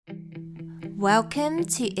Welcome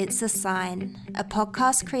to It's a Sign, a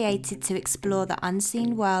podcast created to explore the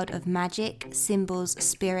unseen world of magic, symbols,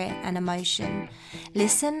 spirit, and emotion.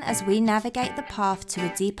 Listen as we navigate the path to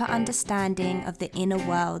a deeper understanding of the inner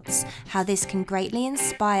worlds, how this can greatly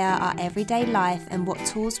inspire our everyday life, and what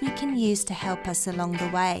tools we can use to help us along the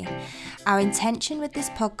way. Our intention with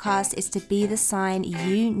this podcast is to be the sign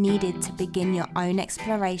you needed to begin your own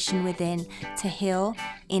exploration within, to heal,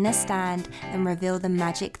 inner stand, and reveal the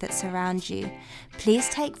magic that surrounds you. Please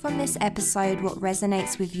take from this episode what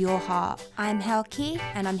resonates with your heart. I'm Helki,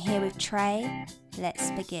 and I'm here with Trey.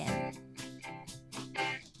 Let's begin.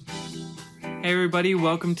 Hey everybody,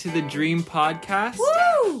 welcome to the Dream Podcast.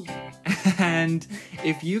 Woo! And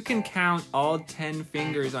if you can count all 10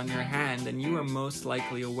 fingers on your hand, then you are most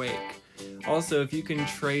likely awake. Also, if you can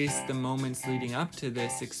trace the moments leading up to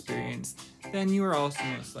this experience, then you are also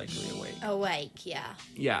most likely awake. Awake, yeah.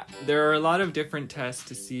 Yeah, there are a lot of different tests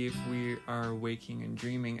to see if we are waking and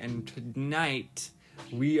dreaming, and tonight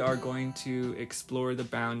we are going to explore the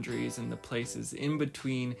boundaries and the places in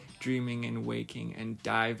between dreaming and waking and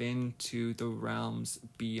dive into the realms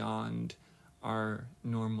beyond our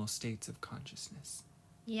normal states of consciousness.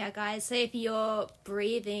 Yeah, guys, so if you're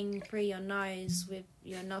breathing through your nose with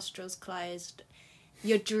your nostrils closed,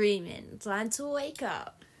 you're dreaming. Time to wake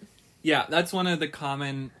up. Yeah, that's one of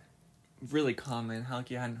the really common,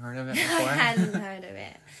 Halki hadn't heard of it before. I hadn't heard of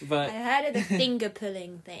it. But I heard of the finger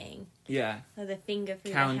pulling thing. Yeah. Or the finger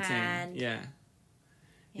through Counting, the hand.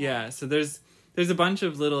 Yeah, so there's a bunch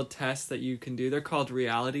of little tests that you can do. They're called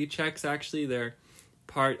reality checks, actually. They're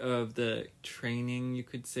part of the training, you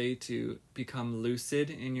could say, to become lucid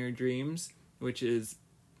in your dreams, which is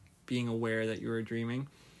being aware that you are dreaming.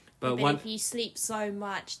 But if you sleep so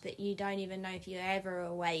much that you don't even know if you're ever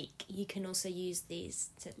awake, you can also use these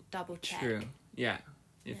to double check. True, yeah.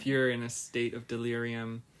 If you're in a state of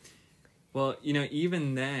delirium, well,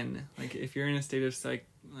 even then, like, if you're in a state of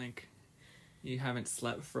you haven't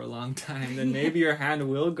slept for a long time, then maybe your finger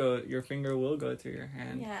will go through your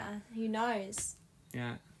hand. Yeah, who knows?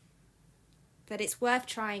 Yeah. But it's worth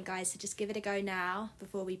trying, guys, so just give it a go now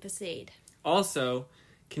before we proceed. Also,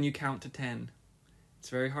 can you count to 10? It's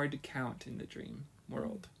very hard to count in the dream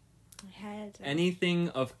world. Anything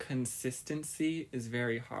of consistency is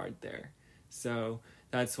very hard there. So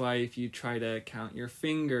that's why if you try to count your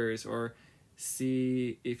fingers or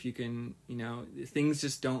see if you can, things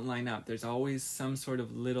just don't line up. There's always some sort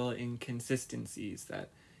of little inconsistencies that,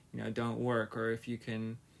 don't work. Or if you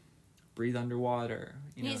can breathe underwater.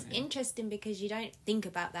 It's interesting because you don't think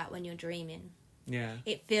about that when you're dreaming. Yeah.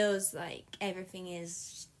 It feels like everything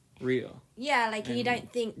is real. Yeah, like you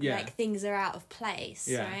don't think like things are out of place,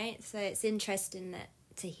 yeah. Right? So it's interesting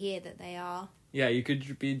to hear that they are. Yeah, you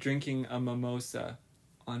could be drinking a mimosa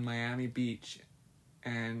on Miami Beach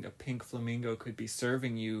and a pink flamingo could be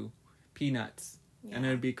serving you peanuts, and it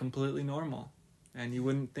would be completely normal and you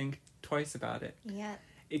wouldn't think twice about it. Yeah.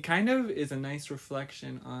 It kind of is a nice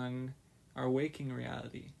reflection on our waking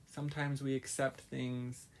reality. Sometimes we accept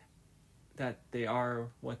things that they are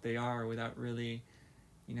what they are without really,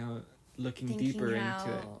 looking deeper into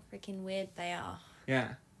it. How freaking weird they are.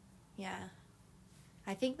 Yeah. Yeah.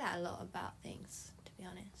 I think that a lot about things, to be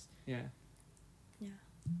honest. Yeah. Yeah.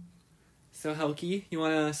 So, Helki, you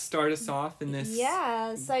want to start us off in this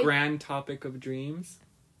grand topic of dreams?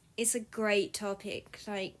 It's a great topic.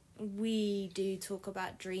 Like, we do talk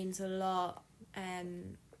about dreams a lot.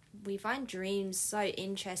 We find dreams so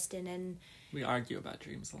interesting, and we argue about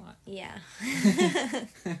dreams a lot. Yeah.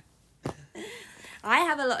 I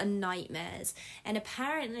have a lot of nightmares, and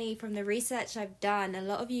apparently from the research I've done, a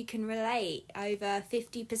lot of you can relate. Over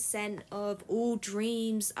 50% of all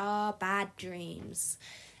dreams are bad dreams,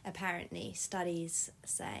 apparently, studies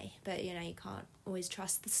say. But, you can't always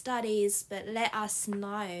trust the studies, but let us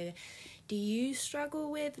know. Do you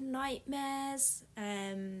struggle with nightmares?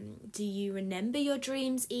 Do you remember your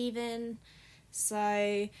dreams even?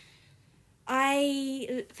 So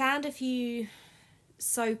I found a few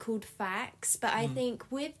so-called facts, but I think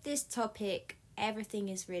with this topic, everything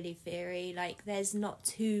is really theory. Like, there's not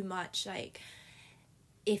too much,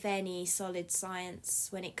 if any, solid science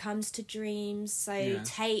when it comes to dreams. So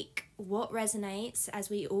take what resonates, as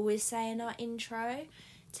we always say in our intro.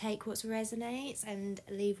 Take what resonates and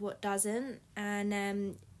leave what doesn't.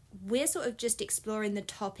 And we're sort of just exploring the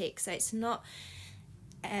topic, so it's not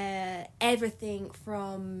everything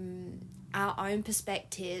from our own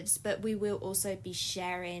perspectives, but we will also be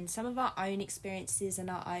sharing some of our own experiences and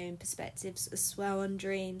our own perspectives as well on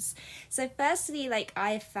dreams. So firstly,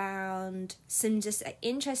 I found some just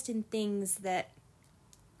interesting things that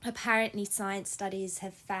apparently science studies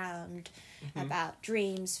have found about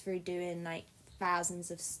dreams through doing like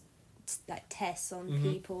thousands of like tests on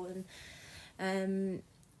people, and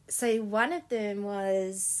so one of them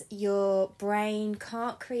was your brain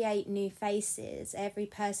can't create new faces. Every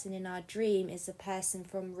person in our dream is a person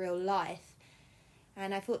from real life.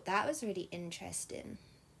 And I thought that was really interesting.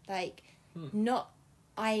 Like,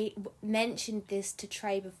 I mentioned this to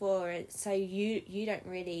Trey before, so you don't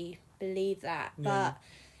really believe that, but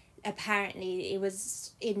apparently it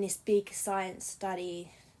was in this big science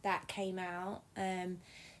study that came out.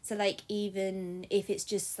 So like, even if it's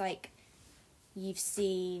just like you've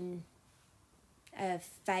seen a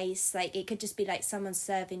face, like it could just be like someone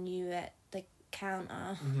serving you at the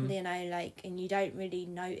counter, you know, like, and you don't really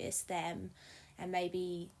notice them, and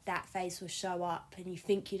maybe that face will show up and you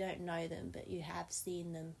think you don't know them, but you have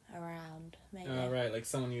seen them around, maybe. Oh, right, like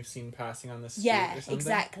someone you've seen passing on the street or something?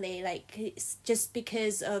 Exactly. Like, it's just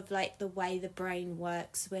because of like the way the brain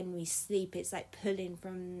works when we sleep, it's like pulling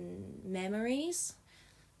from memories,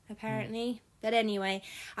 apparently. But anyway,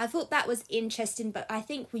 I thought that was interesting, but I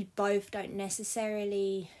think we both don't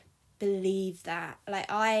necessarily believe that. Like,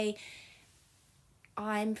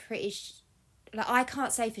 I'm pretty like, I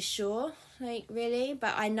can't say for sure, like, really,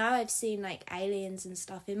 but I know I've seen like aliens and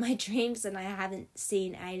stuff in my dreams, and I haven't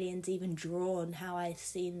seen aliens even drawn how I've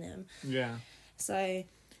seen them. Yeah. So.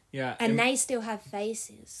 Yeah. And they still have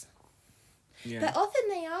faces. Yeah. But often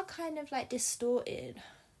they are kind of like distorted.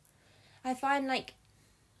 I find like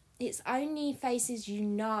it's only faces you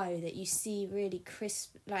know that you see really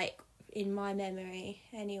crisp, like in my memory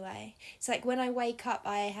anyway. It's like when I wake up,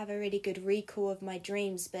 I have a really good recall of my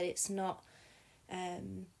dreams, but it's not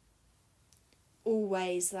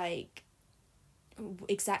always like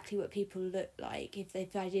exactly what people look like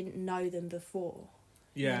if I didn't know them before.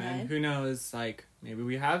 Yeah, you know? And who knows, like, maybe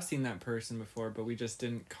we have seen that person before, but we just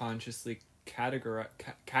didn't consciously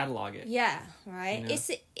catalog it. Yeah, right. You know?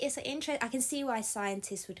 It's an interest. I can see why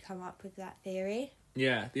scientists would come up with that theory.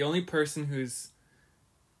 Yeah, the only person whose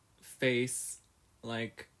face,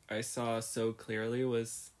 like, I saw so clearly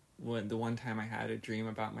was the one time I had a dream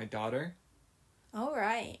about my daughter. Oh,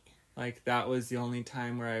 right. Like, that was the only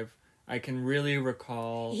time where I can really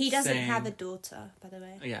recall. He doesn't have a daughter, by the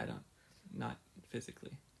way. Yeah, I don't. Not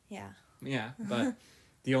physically. Yeah. Yeah, but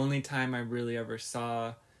the only time I really ever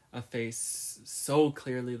saw a face so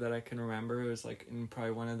clearly that I can remember, it was like in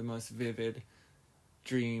probably one of the most vivid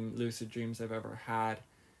lucid dreams I've ever had,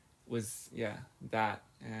 was that.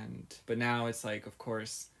 But now it's like, of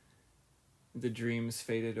course, the dreams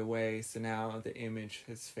faded away, so now the image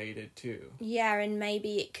has faded too. Yeah, and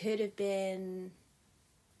maybe it could have been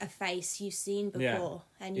a face you've seen before,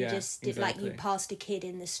 and you just did, like, you passed a kid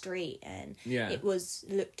in the street and it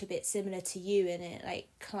looked a bit similar to you, and it like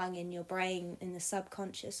clung in your brain in the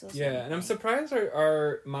subconscious or something. Yeah, and I'm surprised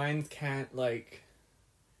our minds can't like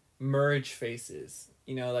merge faces,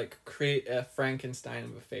 you know, like create a Frankenstein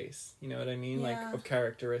of a face, you know what I mean? Like, of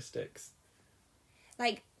characteristics.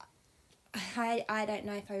 Like, I don't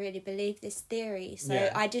know if I really believe this theory, so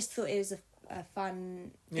I just thought it was a fun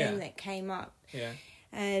thing that came up. Yeah.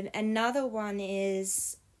 Another one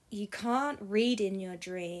is you can't read in your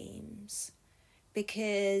dreams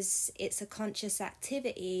because it's a conscious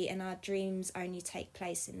activity, and our dreams only take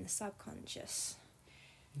place in the subconscious.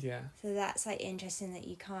 Yeah. So that's like interesting that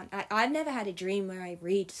you can't. I've never had a dream where I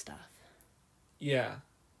read stuff. Yeah.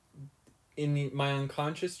 In my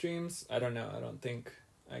unconscious dreams, I don't know. I don't think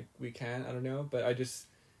we can. I don't know, but I just.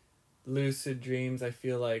 Lucid dreams, I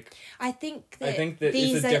feel like... I think that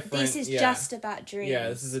this is just about dreams. Yeah,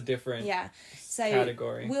 this is a different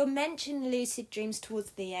category. We'll mention lucid dreams towards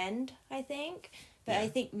the end, I think. But I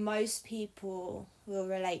think most people will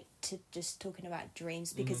relate to just talking about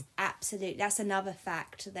dreams, because absolutely, that's another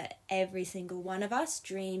fact, that every single one of us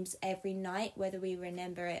dreams every night, whether we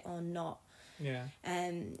remember it or not. Yeah.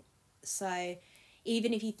 So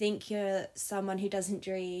even if you think you're someone who doesn't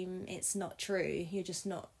dream, it's not true. You're just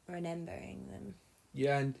not remembering them.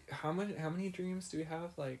 Yeah, and how many dreams do we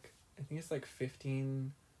have? Like, I think it's like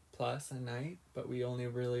 15 plus a night, but we only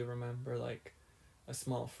really remember like a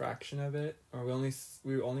small fraction of it, or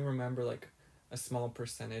we only remember like a small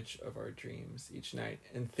percentage of our dreams each night,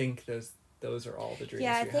 and think those are all the dreams.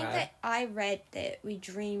 Yeah, I think that I read that we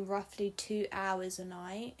dream roughly 2 hours a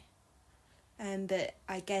night. But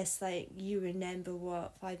I guess, like, you remember,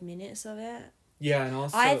 5 minutes of it? Yeah, and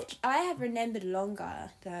also... I have remembered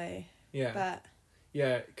longer, though. Yeah. But...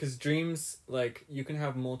 Yeah, because dreams, like, you can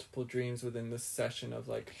have multiple dreams within this session of,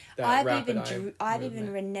 like, that I've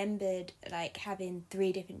even remembered, like, having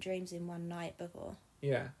 3 different dreams in one night before.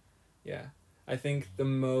 Yeah. Yeah. I think the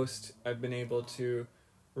most I've been able to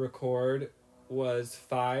record was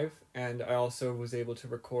 5, and I also was able to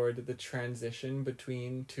record the transition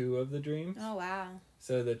between 2 of the dreams. Oh, wow.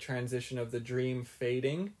 So the transition of the dream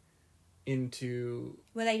fading into...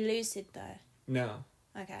 Were they lucid, though? No.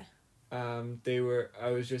 Okay. I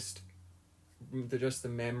was just the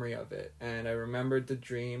memory of it, and I remembered the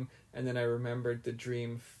dream, and then I remembered the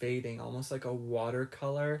dream fading, almost like a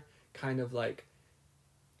watercolor, kind of like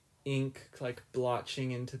ink like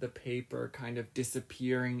blotching into the paper, kind of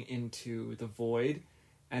disappearing into the void.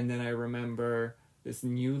 And then I remember this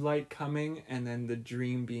new light coming, and then the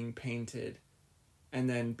dream being painted, and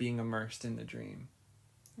then being immersed in the dream.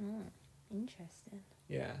 Interesting.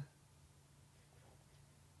 Yeah.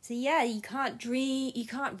 So yeah, you can't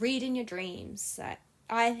read in your dreams. So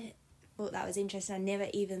I thought that was interesting. I never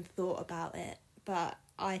even thought about it, but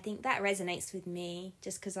I think that resonates with me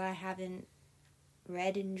just because I haven't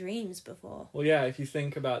read in dreams before. Well, yeah, if you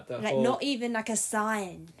think about the like whole... not even like a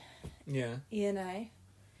sign. Yeah. You know?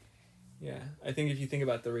 Yeah. I think if you think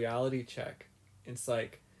about the reality check, it's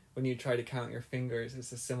like when you try to count your fingers,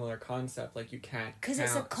 it's a similar concept. Like you can't because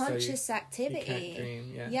it's a conscious activity. You can't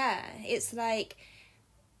dream, yeah. Yeah, it's like,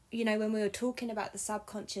 you know, when we were talking about the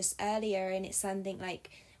subconscious earlier, and it's something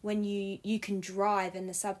like when you can drive and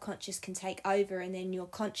the subconscious can take over, and then your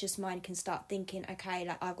conscious mind can start thinking, okay,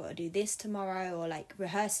 like I've got to do this tomorrow, or like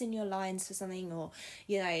rehearsing your lines for something, or,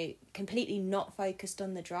 you know, completely not focused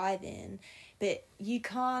on the driving. But you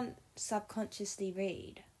can't subconsciously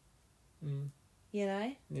read. You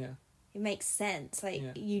know? Yeah. It makes sense. Like,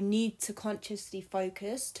 you need to consciously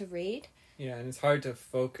focus to read. Yeah, and it's hard to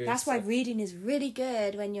focus. That's why reading is really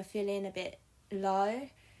good when you're feeling a bit low.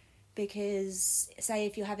 Because, say,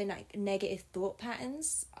 if you're having, like, negative thought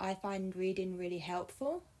patterns, I find reading really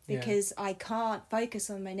helpful. Because I can't focus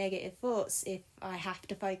on my negative thoughts if I have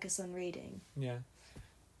to focus on reading. Yeah.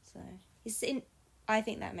 So, I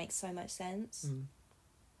think that makes so much sense.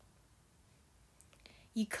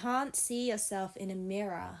 You can't see yourself in a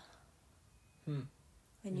mirror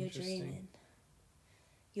when you're dreaming.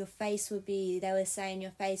 Your face would be, they were saying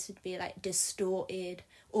your face would be like distorted,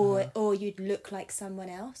 or you'd look like someone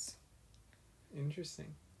else.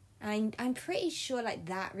 Interesting. I'm pretty sure like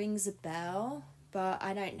that rings a bell, but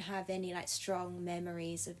I don't have any like strong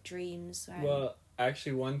memories of dreams. Well,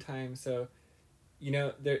 actually one time, so, you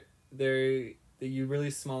know, you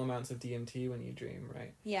release small amounts of DMT when you dream,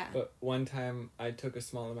 right? Yeah. But one time I took a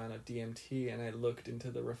small amount of DMT and I looked into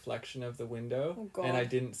the reflection of the window, and I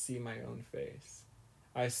didn't see my own face.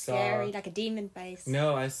 I saw... Scary, like a demon face.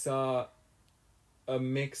 No, I saw a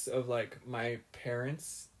mix of like my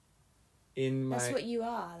parents in my... That's what you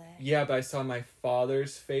are, though. Yeah, but I saw my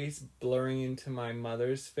father's face blurring into my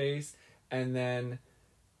mother's face, and then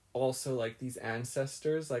also like these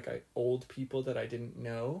ancestors, like old people that I didn't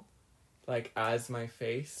know, like as my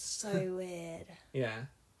face. So weird. Yeah.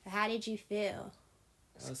 How did you feel?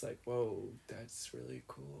 I was like, whoa, that's really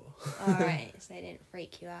cool. Alright, so they didn't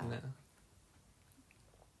freak you out. No.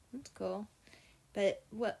 That's cool. But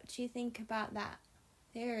what do you think about that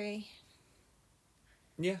theory?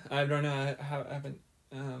 Yeah, I don't know. I haven't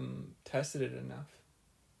tested it enough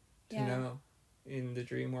to know in the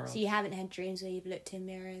dream world. So you haven't had dreams where you've looked in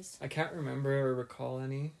mirrors? I can't remember or recall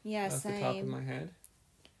any off the top of my head.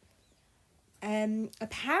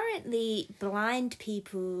 Apparently blind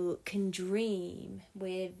people can dream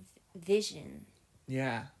with vision.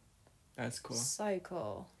 Yeah, that's cool. So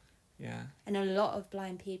cool. Yeah. And a lot of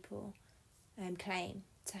blind people claim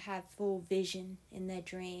to have full vision in their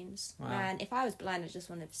dreams. Wow. Man, if I was blind, I just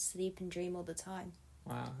want to sleep and dream all the time.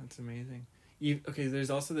 Wow, that's amazing. Okay, there's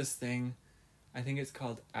also this thing, I think it's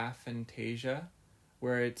called aphantasia,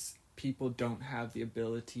 where it's people don't have the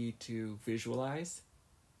ability to visualize.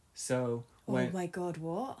 So when... Oh my god,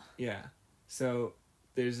 what? Yeah. So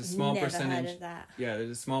there's a small percentage... Never heard of that. Yeah, there's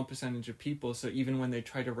a small percentage of people, so even when they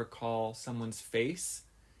try to recall someone's face,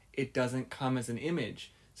 it doesn't come as an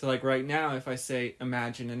image. So like right now, if I say,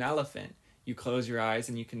 imagine an elephant, you close your eyes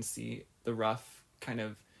and you can see the rough kind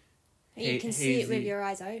of you can see it with your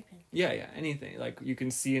eyes open. Yeah, anything. Like you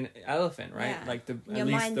can see an elephant, right? Yeah. Like your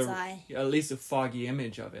mind's eye. At least a foggy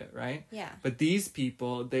image of it, right? Yeah. But these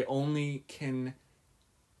people, they only can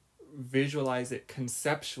visualize it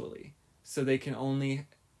conceptually. So they can only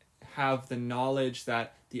have the knowledge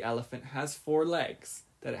that the elephant has 4 legs,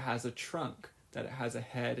 that it has a trunk, that it has a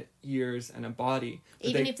head, ears, and a body. But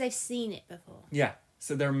even if they've seen it before. Yeah.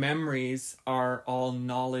 So their memories are all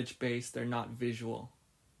knowledge-based. They're not visual.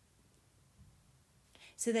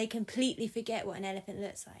 So they completely forget what an elephant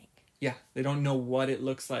looks like. Yeah. They don't know what it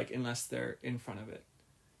looks like unless they're in front of it.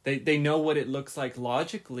 They know what it looks like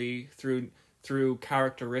logically through through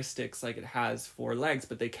characteristics, like it has 4 legs,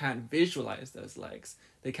 but they can't visualize those legs.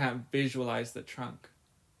 They can't visualize the trunk.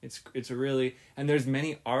 It's a really, and there's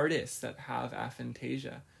many artists that have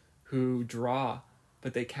aphantasia who draw,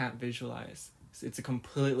 but they can't visualize. It's a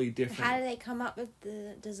completely different. How do they come up with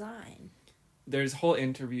the design? There's whole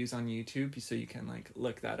interviews on YouTube, so you can like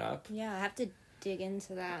look that up. Yeah, I have to dig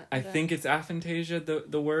into that. I think it's aphantasia,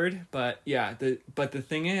 the word, but yeah, but the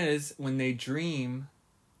thing is, when they dream,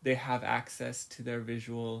 they have access to their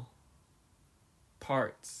visual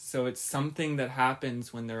parts. So it's something that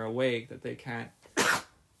happens when they're awake that they can't.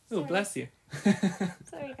 Oh, bless you.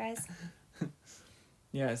 Sorry, guys.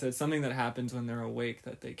 Yeah, so it's something that happens when they're awake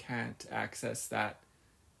that they can't access that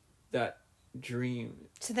dream.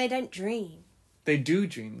 So they don't dream. They do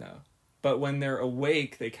dream though, but when they're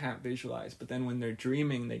awake, they can't visualize. But then when they're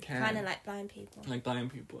dreaming, they can. Kind of like blind people. Like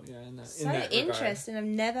blind people, yeah. So interesting. I've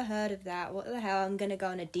never heard of that. What the hell? I'm gonna go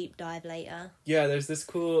on a deep dive later. Yeah, there's this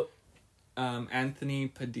cool Anthony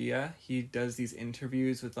Padilla. He does these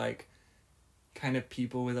interviews with like kind of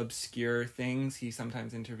people with obscure things. He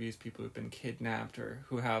sometimes interviews people who've been kidnapped or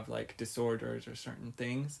who have like disorders or certain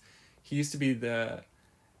things. He used to be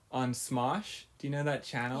on Smosh. Do you know that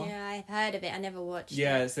channel? Yeah, I've heard of it. I never watched it.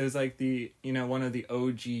 Yeah, so it's like one of the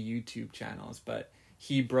OG YouTube channels, but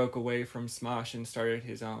he broke away from Smosh and started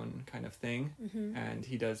his own kind of thing. Mm-hmm. And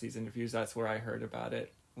he does these interviews. That's where I heard about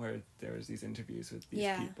it, where there was these interviews with these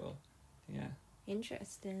people. Yeah.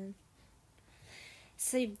 Interesting.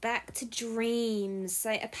 So back to dreams.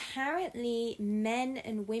 So apparently men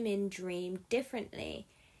and women dream differently.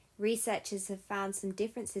 Researchers have found some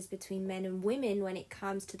differences between men and women when it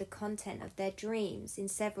comes to the content of their dreams. In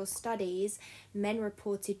several studies, men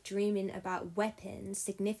reported dreaming about weapons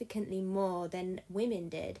significantly more than women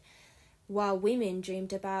did, while women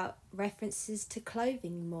dreamed about references to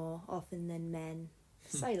clothing more often than men.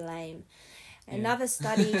 So lame. Yeah. Another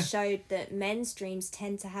study showed that men's dreams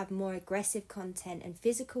tend to have more aggressive content and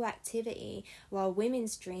physical activity, while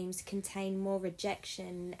women's dreams contain more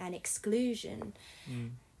rejection and exclusion,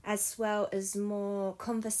 as well as more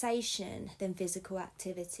conversation than physical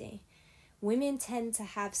activity. Women tend to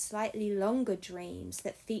have slightly longer dreams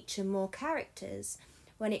that feature more characters.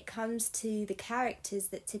 When it comes to the characters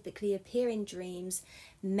that typically appear in dreams,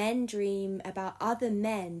 men dream about other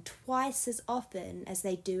men twice as often as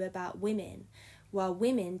they do about women, while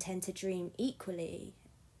women tend to dream equally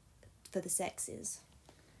for the sexes.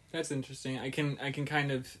 That's interesting. I can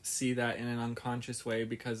kind of see that in an unconscious way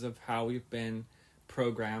because of how we've been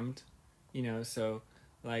programmed, so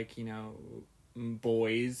like,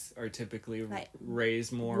 boys are typically like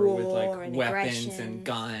raised more with like weapons aggression and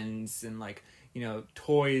guns and like,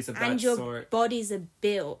 toys of that sort. And your bodies are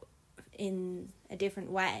built in a different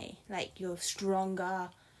way. Like, you're stronger.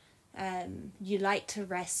 You like to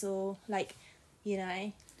wrestle. Like,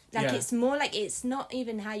 it's more like, it's not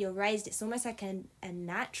even how you're raised. It's almost like a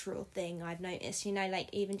natural thing, I've noticed. Like,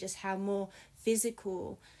 even just how more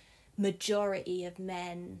physical majority of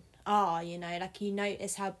men are, like you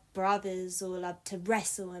notice how brothers all love to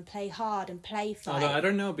wrestle and play hard and play fight. Although I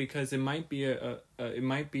don't know, because it might be a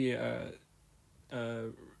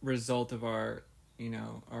result of our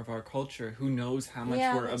our culture. Who knows how much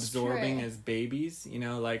we're absorbing as babies,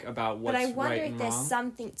 like about what's right and wrong. But I wonder if there's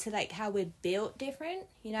something to like how we're built different,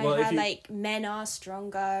 how like men are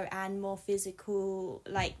stronger and more physical,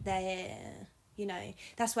 like they're,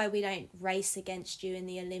 that's why we don't race against you in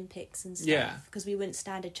the Olympics and stuff, because we wouldn't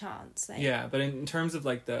stand a chance. Like. Yeah, but in terms of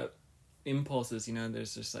like the impulses,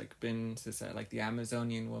 there's just like been like the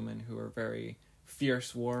Amazonian women who are very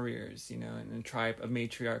fierce warriors, in a tribe of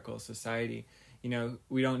matriarchal society.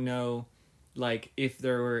 We don't know, like, if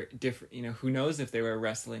there were different, who knows if they were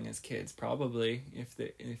wrestling as kids, probably,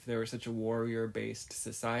 if there were such a warrior-based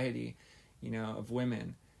society, of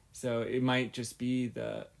women. So it might just be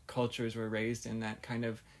the cultures we're raised in that kind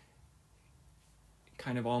of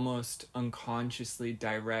almost unconsciously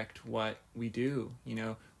direct what we do.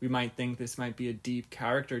 We might think this might be a deep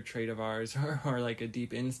character trait of ours or like a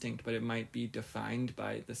deep instinct, but it might be defined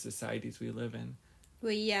by the societies we live in.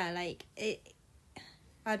 Well, yeah, like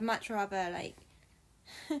I'd much rather like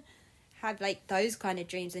have like those kind of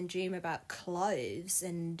dreams than dream about clothes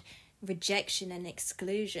and rejection and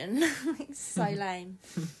exclusion. It's so lame.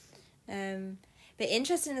 But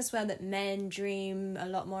interesting as well that men dream a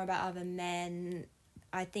lot more about other men.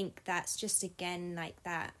 I think that's just, again, like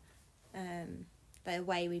that, the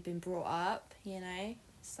way we've been brought up,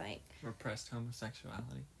 It's like... repressed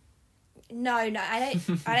homosexuality. No, I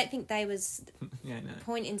don't think they was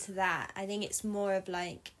pointing to that. I think it's more of,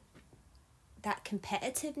 like, that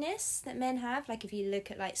competitiveness that men have. Like, if you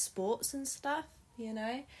look at, like, sports and stuff,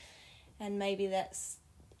 and maybe that's.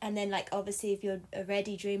 And then, like, obviously, if you're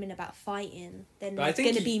already dreaming about fighting, then But it's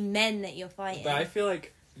going to be men that you're fighting. But I feel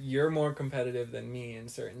like you're more competitive than me in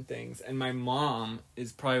certain things. And my mom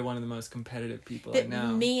is probably one of the most competitive people I know.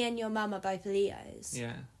 Me and your mum are both Leos.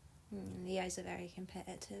 Yeah. Leos are very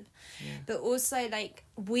competitive. Yeah. But also, like,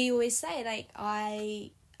 we always say, like,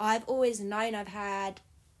 I've always known I've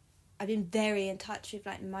been very in touch with,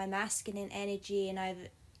 like, my masculine energy, and I've,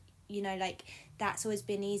 you know, like, that's always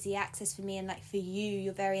been easy access for me, and, like, for you,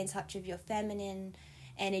 you're very in touch with your feminine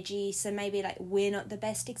energy, so maybe, like, we're not the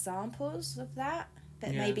best examples of that,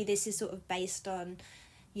 but maybe this is sort of based on,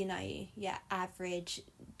 you know, your average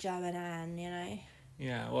Joe and Anne, you know?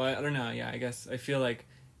 Yeah, well, I don't know, I guess I feel like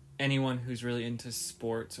anyone who's really into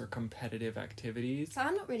sports or competitive activities. So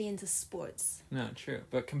I'm not really into sports. No, true,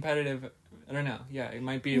 but competitive, I don't know, it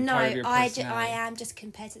might be a part of your personality. I am just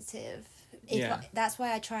competitive. That's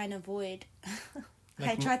why I try and avoid.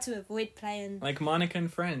 I try to avoid playing. Like Monica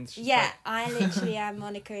and Friends. I literally am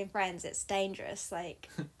Monica and Friends. It's dangerous. Like,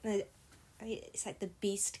 it's like the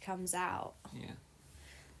beast comes out. Yeah.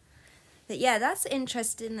 But that's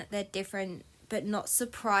interesting that they're different, but not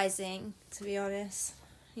surprising, to be honest.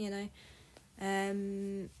 You know.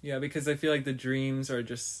 Yeah, because I feel like the dreams are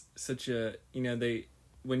just such a, you know,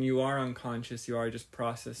 when you are unconscious, you are just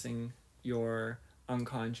processing your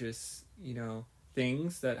unconscious, you know,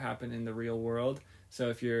 things that happen in the real world. So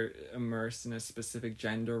if you're immersed in a specific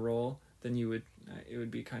gender role, then it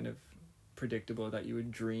would be kind of predictable that you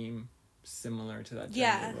would dream similar to that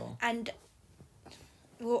gender role. And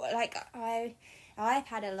well, like I've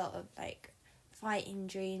had a lot of like fighting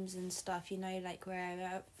dreams and stuff, you know, like where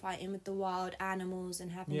I'm fighting with the wild animals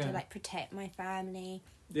and having to like protect my family.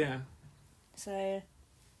 Yeah. So,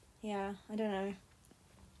 I don't know.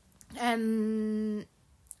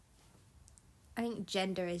 I think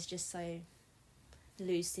gender is just so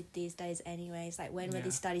lucid these days anyways. Like, when were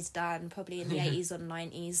these studies done? Probably in the 80s or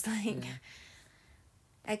 90s. Like,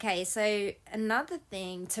 okay, so another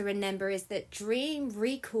thing to remember is that dream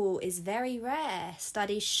recall is very rare.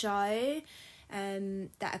 Studies show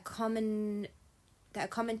that a common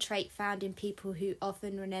trait found in people who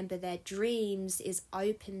often remember their dreams is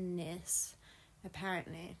openness,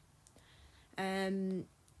 apparently.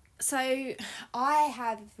 So I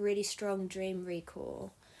have really strong dream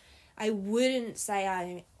recall. I wouldn't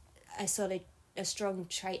say a strong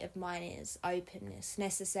trait of mine is openness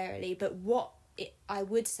necessarily, but what I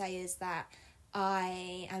would say is that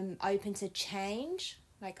I am open to change.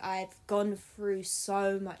 Like, I've gone through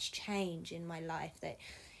so much change in my life that,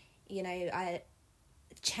 you know,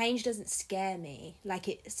 change doesn't scare me.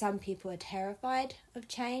 Like, some people are terrified of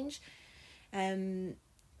change.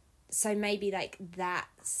 So maybe like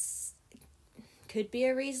that's could be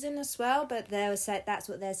a reason as well, but they'll say that's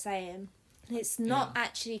what they're saying. It's not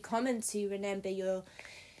actually common to remember your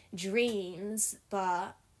dreams,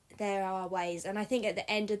 but there are ways. And I think at the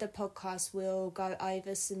end of the podcast, we'll go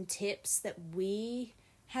over some tips that we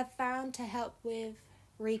have found to help with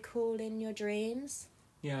recalling your dreams.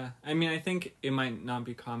 Yeah, I mean, I think it might not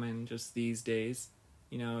be common just these days,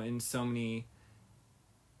 you know, in so many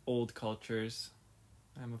old cultures.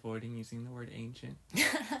 I'm avoiding using the word ancient.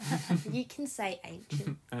 You can say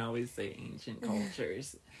ancient. I always say ancient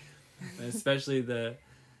cultures. Especially the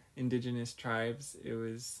indigenous tribes, it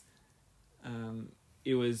was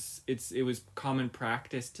common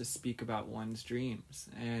practice to speak about one's dreams,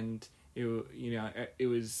 and it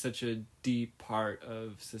was such a deep part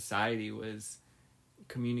of society was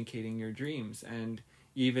communicating your dreams. And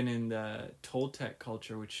even in the Toltec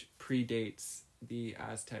culture, which predates the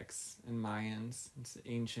Aztecs and Mayans, it's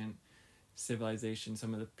ancient civilization,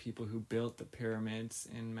 some of the people who built the pyramids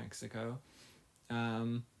in Mexico,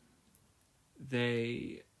 what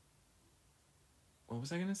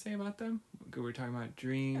was I going to say about them? We were talking about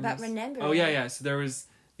dreams. About remembering. Oh, yeah. So there was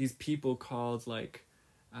these people called, like,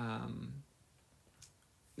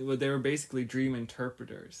 they were basically dream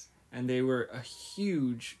interpreters. And they were a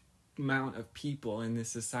huge amount of people in this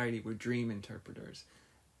society were dream interpreters.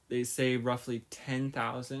 They say roughly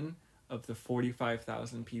 10,000 of the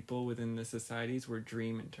 45,000 people within the societies were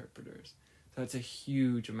dream interpreters. So that's a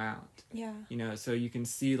huge amount. Yeah. You know, so you can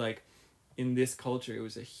see, like, in this culture, it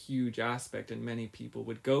was a huge aspect, and many people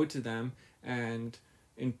would go to them and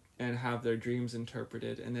have their dreams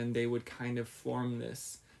interpreted, and then they would kind of form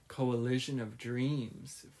this coalition of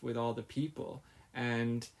dreams with all the people,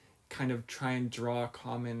 and kind of try and draw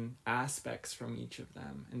common aspects from each of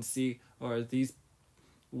them, and see,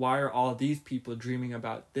 why are all these people dreaming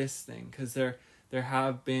about this thing? Because there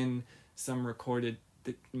have been some recorded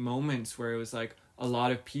moments where it was like a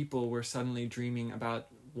lot of people were suddenly dreaming about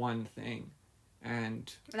one thing,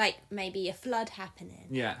 And like maybe a flood happening.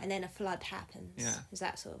 Yeah. And then a flood happens. Yeah. Is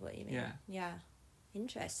that sort of what you mean? Yeah. Yeah.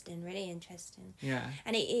 Interesting. Really interesting. Yeah.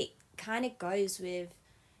 And it kind of goes with,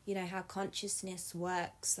 you know, how consciousness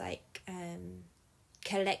works, like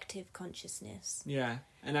collective consciousness. Yeah.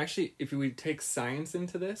 And actually, if we take science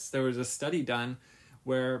into this, there was a study done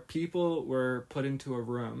where people were put into a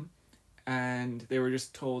room and they were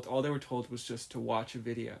just told, all they were told was just to watch a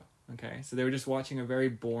video. Okay, so they were just watching a very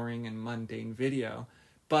boring and mundane video,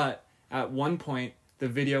 but at one point the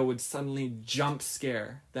video would suddenly jump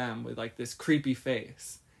scare them with like this creepy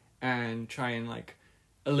face and try and like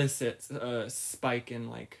elicit a spike in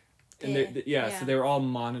like, and so they were all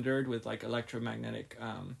monitored with like electromagnetic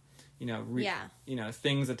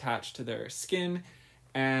things attached to their skin.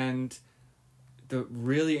 And the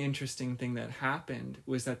really interesting thing that happened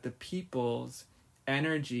was that the people's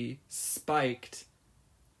energy spiked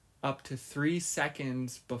up to 3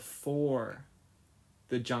 seconds before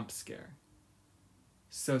the jump scare.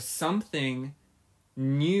 So something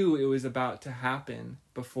knew it was about to happen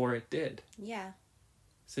before it did. Yeah.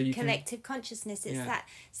 So you collective consciousness. It's that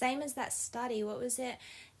same as that study. What was it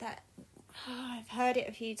that I've heard it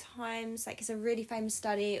a few times? Like, it's a really famous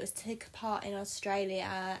study. It was took part in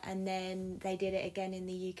Australia and then they did it again in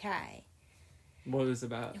the UK. What was it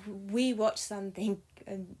about? We watched something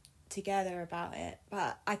together about it,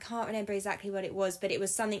 but I can't remember exactly what it was, but it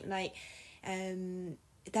was something like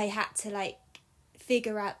they had to like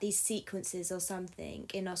figure out these sequences or something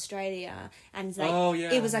in Australia, and like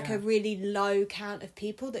it was like a really low count of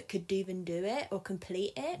people that could even do it or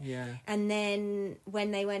complete it. And then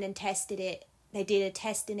when they went and tested it, they did a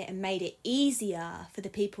test in it and made it easier for the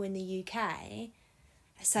people in the UK,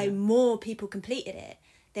 so more people completed it.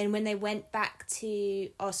 Then when they went back to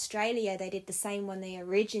Australia, they did the same one they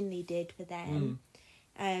originally did for them,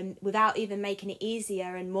 without even making it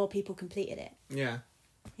easier, and more people completed it. Yeah.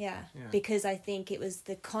 Because I think it was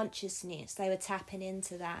the consciousness. They were tapping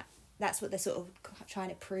into that. That's what they're sort of trying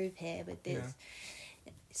to prove here with this.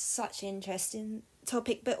 It's such an interesting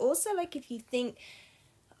topic. But also, like, if you think,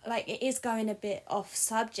 like, it is going a bit off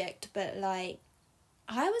subject, but, like,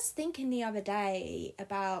 I was thinking the other day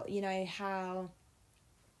about, you know, how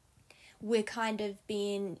we're kind of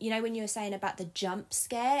being, you know, when you were saying about the jump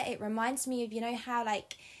scare, it reminds me of, you know, how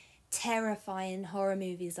like terrifying horror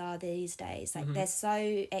movies are these days. Like they're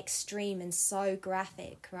so extreme and so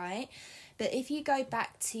graphic, right? But if you go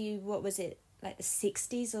back to, what was it, like the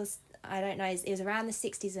 60s or I don't know, it was around the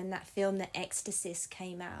 60s when that film The Exorcist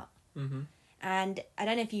came out. And I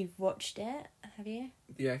don't know if you've watched it, have you?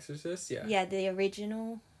 The Exorcist, yeah. Yeah, the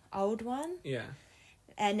original old one. Yeah.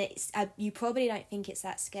 And it's you probably don't think it's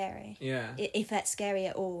that scary. Yeah. If that's scary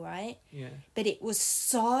at all, right? Yeah. But it was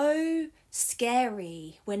so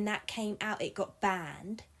scary when that came out. It got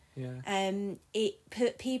banned. Yeah. It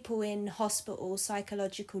put people in hospital,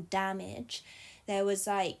 psychological damage. There was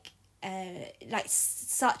like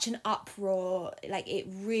such an uproar. Like, it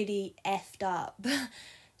really effed up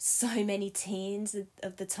so many teens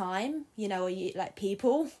of the time, you know, or like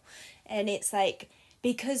people. And it's like,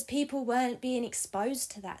 because people weren't being exposed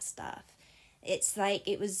to that stuff, it's like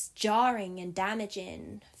it was jarring and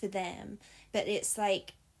damaging for them. But it's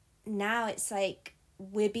like now it's like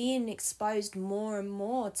we're being exposed more and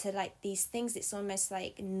more to like these things. It's almost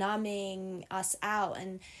like numbing us out.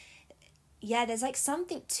 And yeah, there's like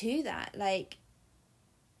something to that. Like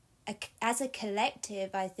as a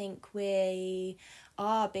collective, I think we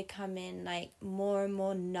are becoming like more and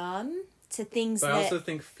more numb to things but that I also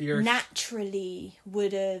think fear naturally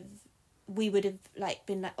we would have like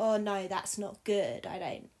been like, oh no, that's not good. I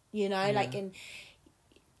don't, you know, like, and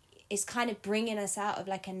it's kind of bringing us out of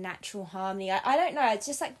like a natural harmony. I don't know. It's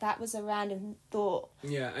just like that was a random thought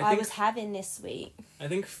I was having this week. I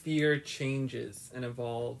think fear changes and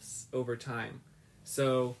evolves over time.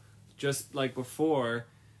 So just like before,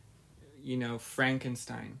 you know,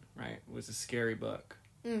 Frankenstein, right, was a scary book.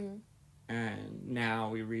 And now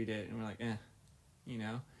we read it and we're like, you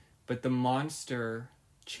know. But the monster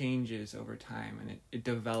changes over time and it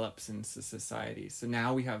develops into society. So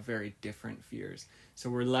now we have very different fears. So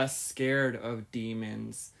we're less scared of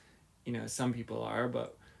demons. You know, some people are,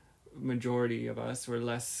 but majority of us were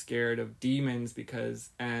less scared of demons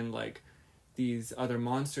and like these other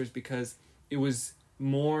monsters, because it was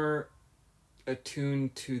more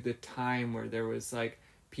attuned to the time where there was like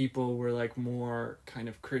people were like more kind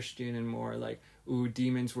of Christian and more like, ooh,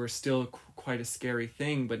 demons were still quite a scary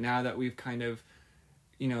thing. But now that we've kind of,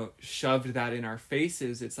 you know, shoved that in our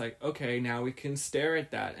faces, it's like, okay, now we can stare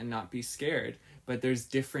at that and not be scared. But there's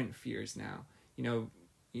different fears now. You know,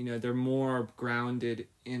 you know, they're more grounded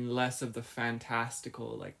in less of the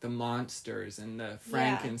fantastical, like the monsters and the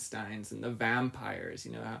Frankensteins and the vampires.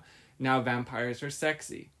 You know, how now vampires are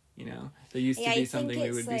sexy. You know, they used to be something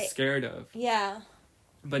we would be scared of. Yeah.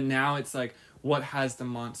 But now it's like, what has the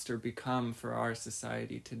monster become for our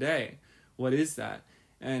society today? What is that?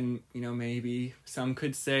 And, you know, maybe some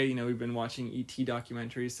could say, you know, we've been watching E.T.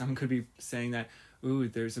 documentaries. Some could be saying that, ooh,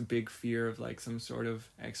 there's a big fear of like some sort of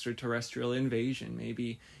extraterrestrial invasion.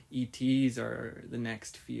 Maybe ETs are the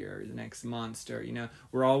next fear, the next monster. You know,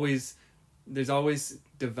 there's always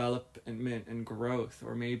development and growth.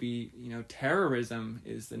 Or maybe, you know, terrorism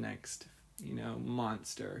is the next, you know,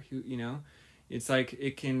 monster. You know, it's like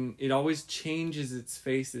it always changes its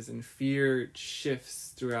faces, and fear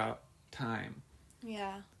shifts throughout time.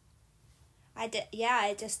 Yeah.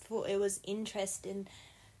 I just thought it was interesting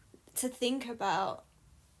to think about,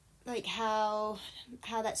 like, how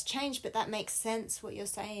that's changed, but that makes sense what you're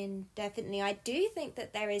saying. Definitely, I do think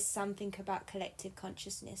that there is something about collective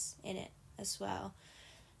consciousness in it as well.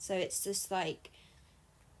 So it's just like,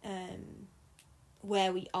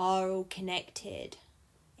 where we are all connected.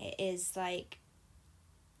 It is like,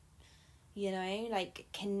 you know, like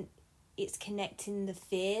it's connecting the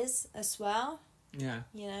fears as well. Yeah.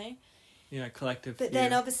 You know. Yeah, collective But fear.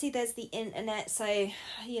 Then obviously there's the internet, so,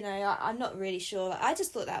 you know, I'm not really sure. I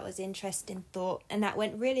just thought that was interesting thought, and that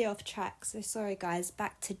went really off track, so sorry guys,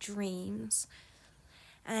 back to dreams.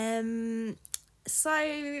 So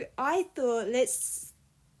I thought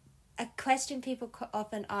a question people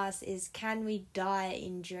often ask is, can we die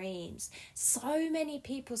in dreams? So many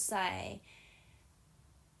people say,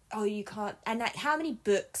 oh, you can't. And like, how many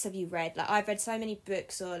books have you read? Like, I've read so many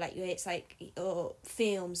books, or like it's like, or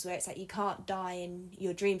films where it's like, you can't die in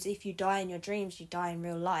your dreams. If you die in your dreams, you die in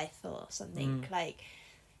real life or something. Like,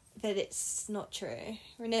 but it's not true.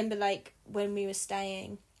 Remember, like, when we were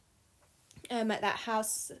staying at that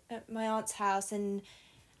house, at my aunt's house, and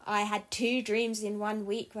I had 2 dreams in 1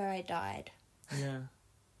 week where I died.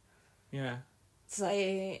 Yeah. So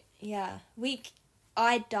yeah,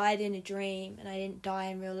 I died in a dream, and I didn't die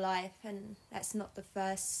in real life, and that's not the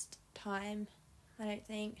first time, I don't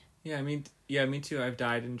think. Yeah, me too. I've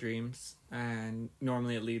died in dreams, and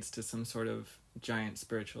normally it leads to some sort of giant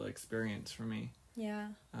spiritual experience for me. Yeah.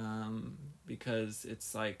 Because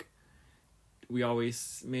it's like, we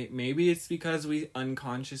always, maybe it's because we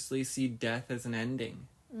unconsciously see death as an ending.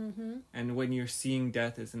 Mm-hmm. And when you're seeing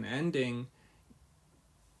death as an ending,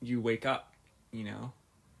 you wake up, you know?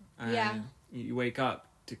 And you wake up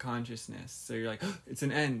to consciousness. So you're like, oh, it's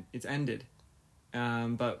an end. It's ended.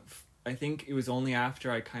 But I think it was only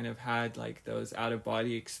after I kind of had like those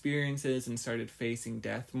out-of-body experiences and started facing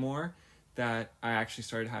death more that I actually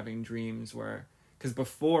started having dreams where... Because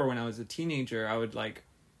before, when I was a teenager, I would like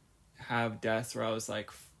have deaths where I was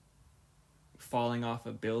like falling off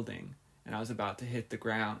a building and I was about to hit the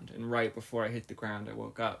ground. And right before I hit the ground, I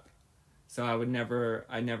woke up. So I never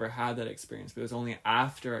had that experience, but it was only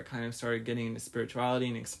after I kind of started getting into spirituality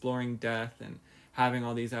and exploring death and having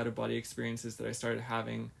all these out-of-body experiences that I started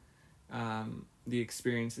having the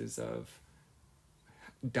experiences of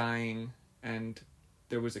dying, and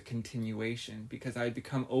there was a continuation because I had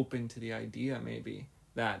become open to the idea maybe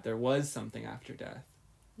that there was something after death.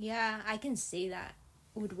 Yeah, I can see that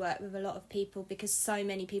would work with a lot of people, because so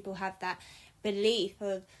many people have that belief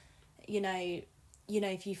of, you know,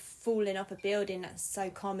 if you've fallen off a building, that's so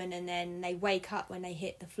common, and then they wake up when they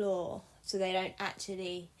hit the floor, so they don't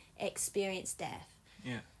actually experience death.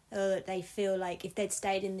 Yeah. Or they feel like if they'd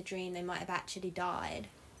stayed in the dream, they might have actually died.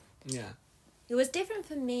 Yeah. It was different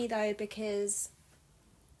for me, though, because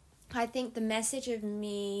I think the message of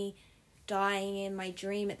me dying in my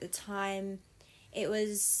dream at the time, it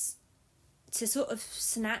was to sort of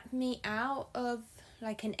snap me out of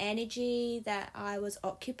like an energy that I was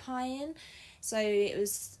occupying. So it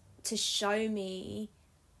was to show me,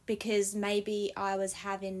 because maybe I was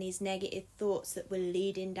having these negative thoughts that were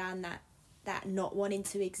leading down that not wanting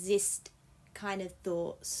to exist kind of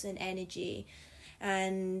thoughts and energy.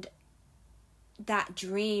 And that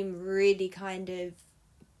dream really kind of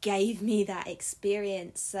gave me that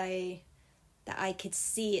experience so that I could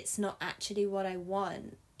see it's not actually what I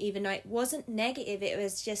want. Even though it wasn't negative, it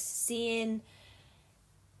was just seeing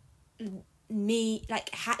me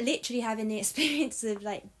like literally having the experience of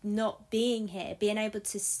like not being here, being able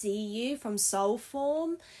to see you from soul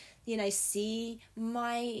form, you know, see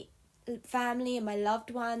my family and my loved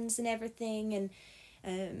ones and everything,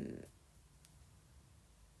 and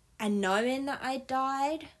knowing that I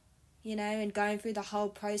died, you know, and going through the whole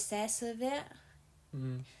process of it.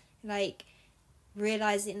 Like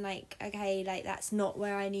realizing like, okay, like that's not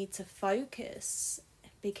where I need to focus,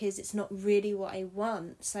 because it's not really what I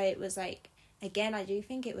want. So it was like, again, I do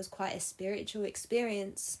think it was quite a spiritual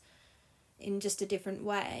experience in just a different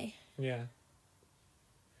way. Yeah.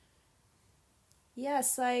 Yeah,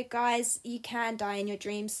 so guys, you can die in your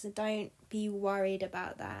dreams, so don't be worried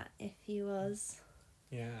about that if you was.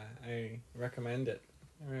 Yeah, I recommend it.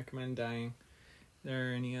 I recommend dying.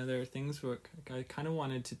 There are any other things where I kind of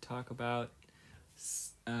wanted to talk about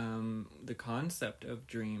the concept of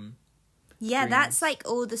dream. Yeah, dreams. That's like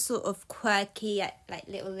all the sort of quirky like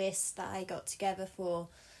little lists that I got together for,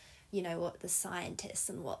 you know, what the scientists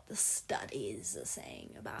and what the studies are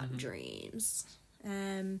saying about dreams.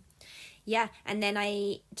 Yeah, and then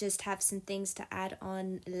I just have some things to add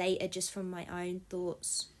on later just from my own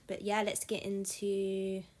thoughts. But yeah, let's get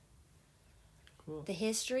into the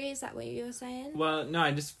history. Is that what you were saying? Well, no,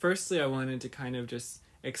 I wanted to kind of just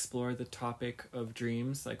explore the topic of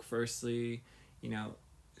dreams. Like, firstly, you know,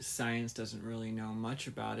 science doesn't really know much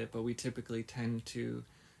about it, but we typically tend to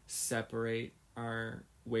separate our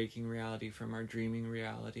waking reality from our dreaming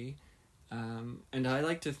reality. And I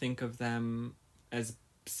like to think of them as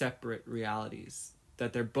separate realities,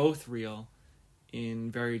 that they're both real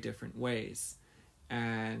in very different ways.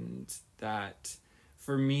 And that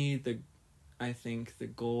for me, I think the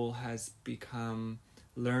goal has become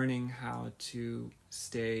learning how to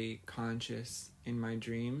stay conscious in my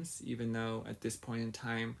dreams, even though at this point in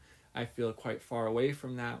time I feel quite far away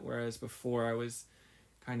from that, whereas before I was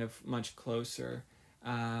kind of much closer.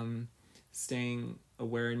 Staying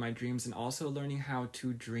aware in my dreams and also learning how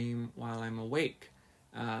to dream while I'm awake.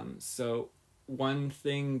 So one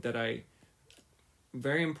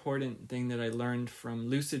very important thing that I learned from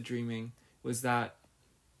lucid dreaming was that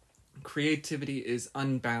creativity is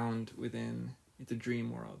unbound within the dream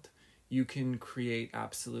world. You can create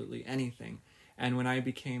absolutely anything. And when I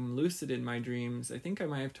became lucid in my dreams, I think I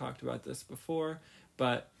might have talked about this before,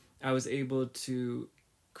 but I was able to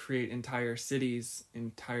create entire cities,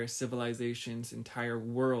 entire civilizations, entire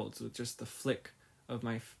worlds with just the flick of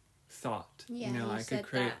my thought. Yeah, you know, I could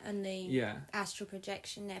create that in the astral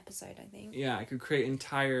projection episode, I think. Yeah, I could create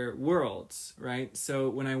entire worlds, right? So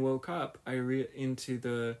when I woke up, into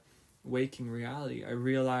the waking reality, I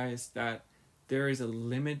realized that there is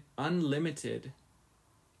unlimited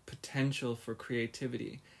potential for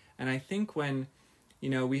creativity. And I think when, you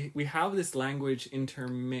know, we have this language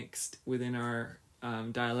intermixed within our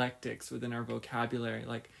dialectics, within our vocabulary,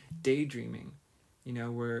 like daydreaming, you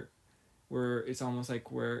know, we're it's almost like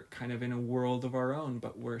we're kind of in a world of our own,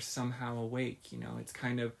 but we're somehow awake, you know. It's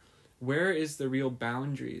kind of, where is the real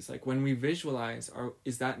boundaries? Like when we visualize,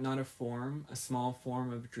 is that not a small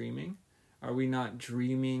form of dreaming? Are we not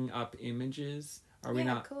dreaming up images? Are we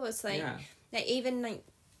not? Of course. Like even like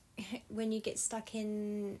when you get stuck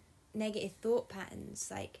in negative thought patterns,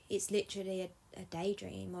 like it's literally a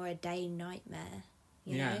daydream or a day nightmare,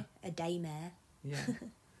 you know, a daymare. Yeah.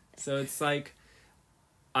 So it's like,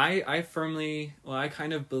 I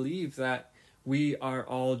kind of believe that we are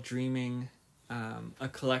all dreaming a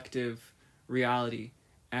collective reality,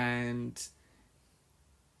 and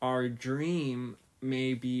our dream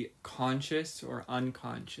may be conscious or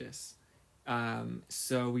unconscious.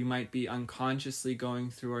 So we might be unconsciously going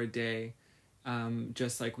through our day,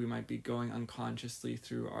 just like we might be going unconsciously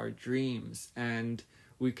through our dreams. And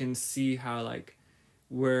we can see how like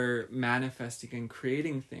we're manifesting and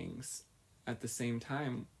creating things at the same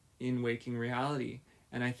time in waking reality.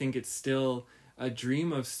 And I think it's still a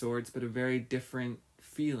dream of sorts, but a very different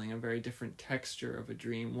feeling, a very different texture of a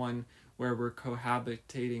dream, one where we're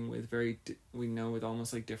cohabitating with with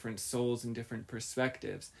almost like different souls and different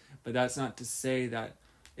perspectives. But that's not to say that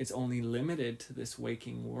it's only limited to this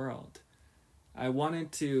waking world. I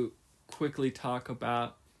wanted to quickly talk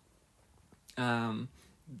about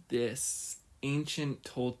this ancient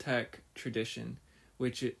Toltec tradition,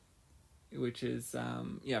 which is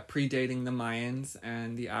predating the Mayans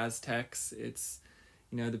and the Aztecs. It's,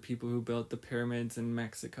 you know, the people who built the pyramids in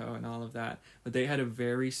Mexico and all of that. But they had a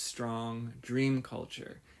very strong dream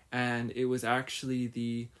culture, and it was actually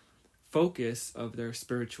the focus of their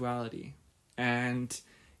spirituality. And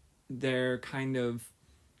their kind of,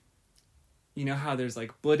 you know how there's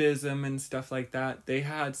like Buddhism and stuff like that? They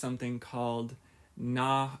had something called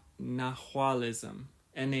Nahualism.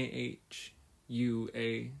 Nahualism.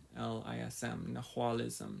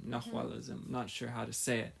 Nahualism. Not sure how to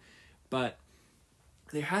say it. But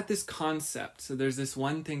they had this concept. So there's this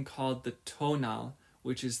one thing called the tonal,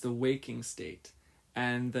 which is the waking state,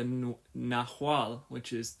 and the nahual,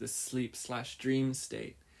 which is the sleep/dream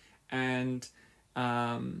state. And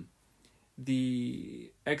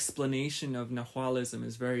the explanation of Nahualism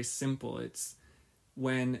is very simple. It's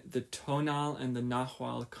when the tonal and the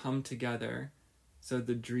nahual come together, so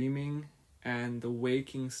the dreaming and the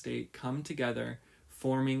waking state come together,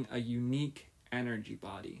 forming a unique energy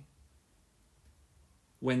body.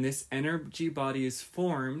 When this energy body is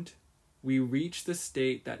formed, we reach the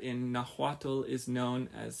state that in Nahuatl is known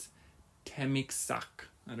as Temixac.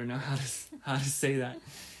 I don't know how to say that,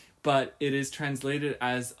 but it is translated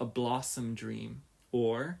as a blossom dream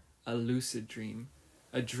or a lucid dream,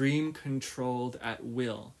 a dream controlled at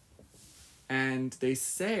will. And they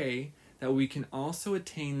say that we can also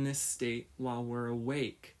attain this state while we're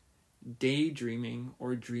awake, daydreaming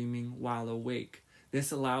or dreaming while awake.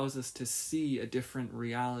 This allows us to see a different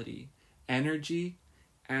reality, energy,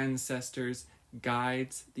 ancestors,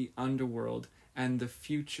 guides, the underworld, and the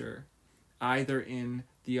future, either in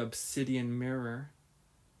the obsidian mirror,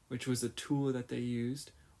 which was a tool that they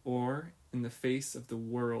used, or in the face of the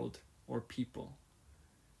world or people.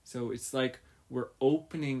 So it's like we're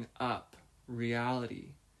opening up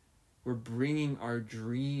reality. We're bringing our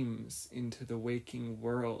dreams into the waking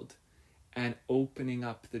world and opening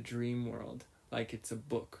up the dream world like it's a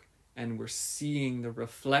book. And we're seeing the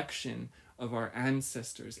reflection of our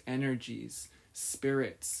ancestors' energies,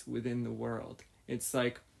 spirits within the world. It's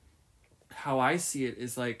like, how I see it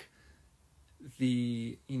is like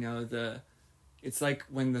it's like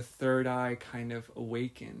when the third eye kind of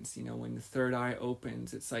awakens, when the third eye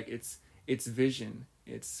opens, it's like it's vision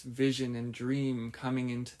and dream coming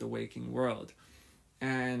into the waking world.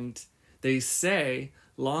 And they say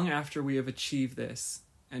long after we have achieved this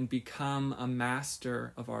and become a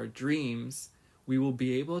master of our dreams, we will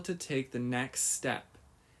be able to take the next step,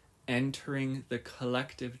 entering the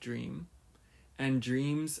collective dream and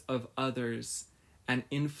dreams of others and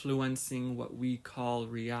influencing what we call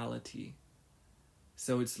reality.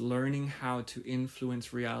 So it's learning how to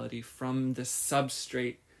influence reality from the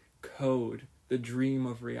substrate code, the dream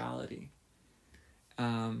of reality.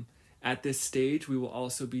 At this stage, we will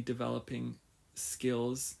also be developing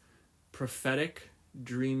skills, prophetic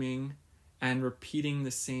dreaming, and repeating the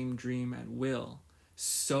same dream at will,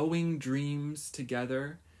 sewing dreams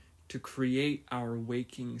together to create our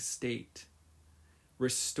waking state,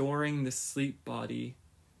 restoring the sleep body,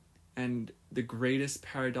 and the greatest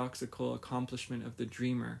paradoxical accomplishment of the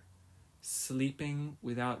dreamer, sleeping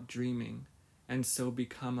without dreaming, and so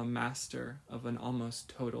become a master of an almost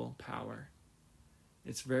total power.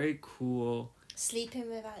 It's very cool. Sleeping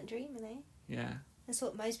without dreaming, eh? Yeah. That's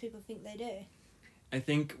what most people think they do. I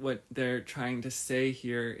think what they're trying to say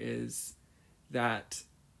here is that,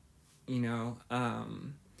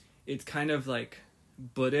 it's kind of like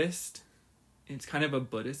Buddhist. It's kind of a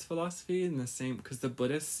Buddhist philosophy in the same, because the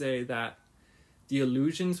Buddhists say that the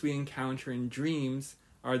illusions we encounter in dreams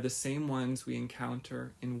are the same ones we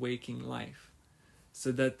encounter in waking life.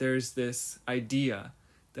 So that there's this idea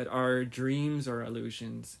that our dreams are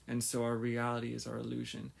illusions, and so our reality is our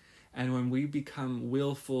illusion. And when we become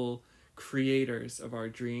willful creators of our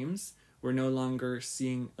dreams, we're no longer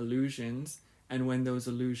seeing illusions, and when those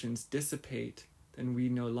illusions dissipate, then we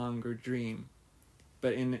no longer dream.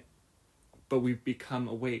 But we've become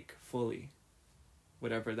awake fully,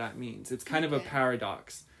 whatever that means. It's kind of a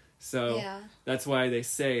paradox. So That's why they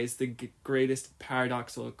say it's the greatest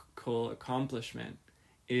paradoxical accomplishment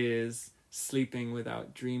is sleeping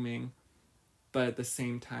without dreaming. But at the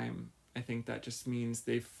same time, I think that just means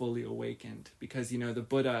they've fully awakened. Because, the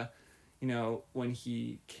Buddha, when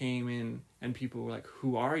he came in and people were like,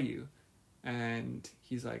 "Who are you?" And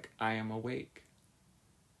he's like, "I am awake."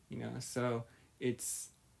 So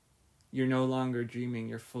you're no longer dreaming,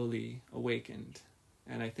 you're fully awakened.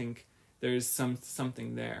 And I think there's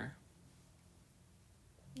something there.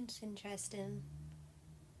 It's interesting.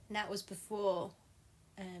 And that was before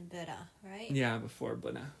Buddha, right? Yeah, before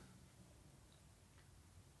Buddha.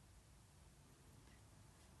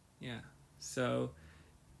 Yeah. So,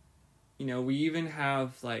 we even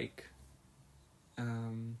have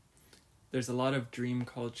there's a lot of dream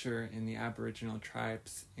culture in the Aboriginal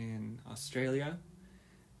tribes in Australia.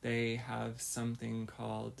 They have something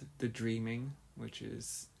called the dreaming, which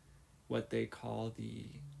is what they call the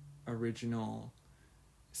original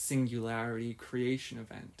singularity creation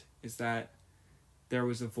event, is that there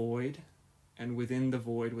was a void, and within the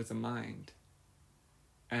void was a mind.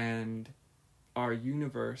 And our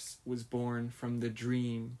universe was born from the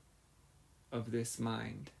dream of this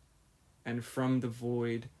mind. And from the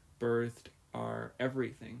void birthed our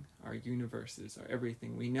everything, our universes, our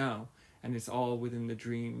everything we know. And it's all within the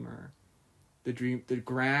dreamer, the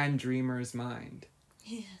grand dreamer's mind.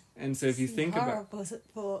 Yeah. And so if you think about it, horrible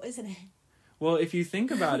thought, isn't it? Well, if you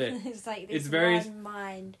think about it, it's like it's one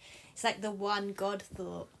mind. It's like the one God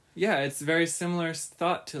thought. Yeah, it's very similar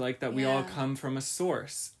thought to like that we all come from a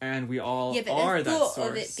source and we all are that source. Yeah, but the thought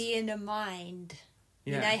of it being a mind,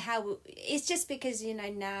 you know, how it's just because, you know,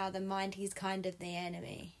 now the mind is kind of the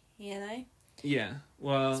enemy, you know? Yeah,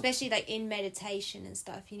 well... Especially like in meditation and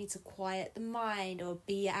stuff, you need to quiet the mind or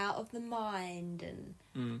be out of the mind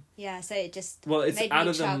and... Yeah, so it just Well, it's out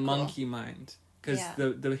of the monkey mind. Because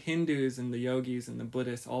the Hindus and the yogis and the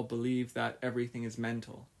Buddhists all believe that everything is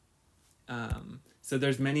mental. So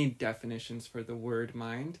there's many definitions for the word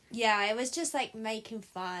mind. Yeah, it was just like making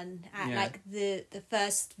fun at like the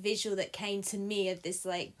first visual that came to me of this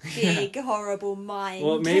like big horrible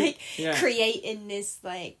mind, maybe, like creating this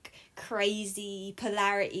like crazy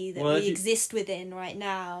polarity that we exist within right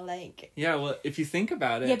now. Like well, if you think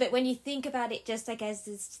about it, yeah, but when you think about it, just like as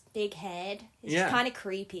this big head, it's just kind of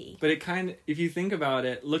creepy. But if you think about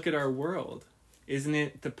it, look at our world. Isn't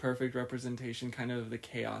it the perfect representation kind of the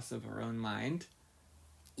chaos of our own mind?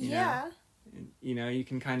 You know, you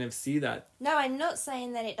can kind of see that. No, I'm not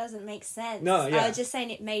saying that it doesn't make sense. No, I was just saying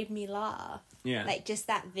it made me laugh. Yeah. Like, just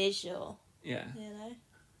that visual. Yeah. You know?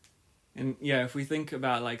 And, if we think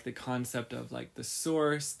about, like, the concept of, like, the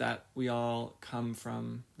source, that we all come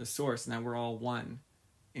from the source, and that we're all one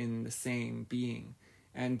in the same being.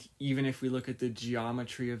 And even if we look at the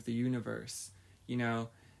geometry of the universe, you know,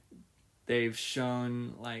 they've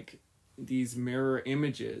shown, like... these mirror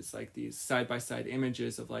images, like these side-by-side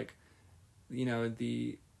images of like, you know,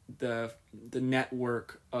 the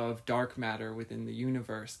network of dark matter within the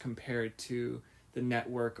universe compared to the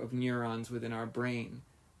network of neurons within our brain.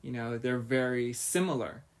 You know, they're very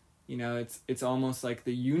similar. You know, it's almost like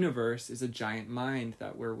the universe is a giant mind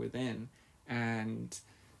that we're within. And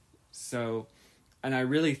so, and I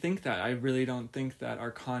really think that, I really don't think that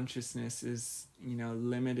our consciousness is, you know,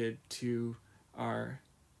 limited to our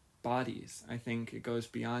bodies. I think it goes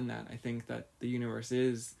beyond that. I think that the universe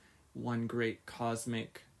is one great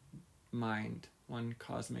cosmic mind, one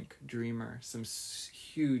cosmic dreamer, some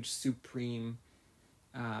huge supreme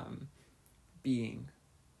being,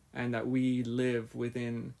 and that we live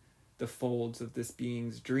within the folds of this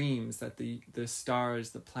being's dreams, that the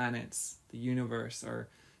stars, the planets, the universe are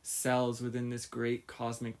cells within this great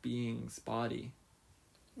cosmic being's body.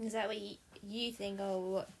 Is that what you think,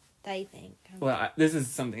 or what they think? Well, this is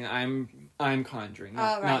something I'm conjuring,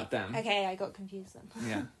 not them. Okay, I got confused then.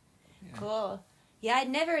 Yeah. Cool. Yeah, I'd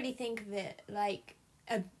never really think of it like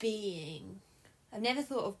a being. I've never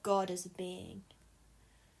thought of God as a being.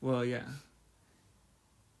 Well, yeah.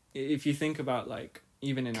 If you think about, like,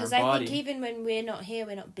 even in our body... Because I think even when we're not here,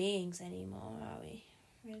 we're not beings anymore, are we?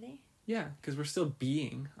 Really? Yeah, because we're still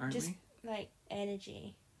being, aren't we? Just, like,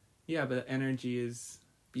 energy. Yeah, but energy is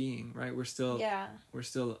being, right? We're still... Yeah. We're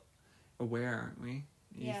still aware, aren't we?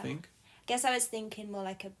 You think? I guess I was thinking more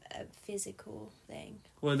like a physical thing.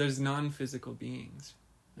 Well, there's non-physical beings,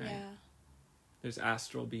 right? Yeah. There's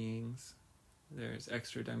astral beings. There's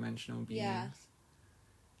extra-dimensional beings.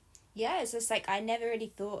 Yeah, it's just like I never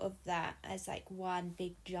really thought of that as like one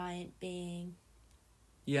big giant being.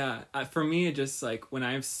 Yeah, for me, it just like when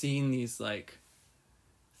I've seen these like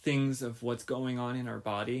things of what's going on in our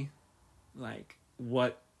body, like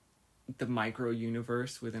what the micro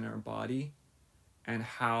universe within our body, and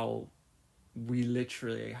how we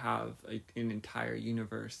literally have an entire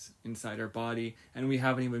universe inside our body, and we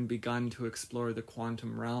haven't even begun to explore the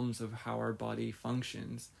quantum realms of how our body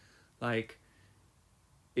functions. Like,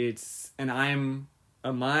 and I'm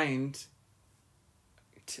a mind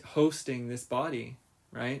hosting this body,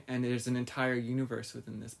 right? And there's an entire universe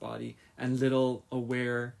within this body, and little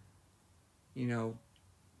aware, you know,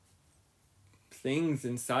 things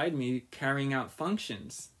inside me carrying out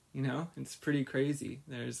functions, you know? It's pretty crazy.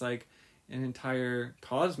 There's like an entire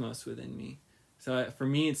cosmos within me. So for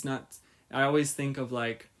me, it's not, I always think of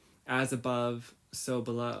like as above, so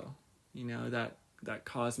below, you know, that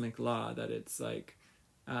cosmic law, that it's like,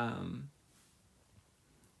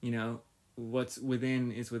 you know, what's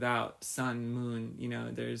within is without, sun, moon, you know,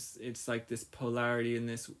 it's like this polarity in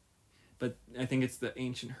this, but I think it's the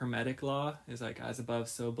ancient Hermetic law is like as above,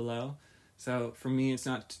 so below. So for me, it's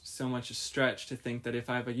not so much a stretch to think that if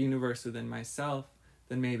I have a universe within myself,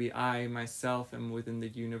 then maybe I myself am within the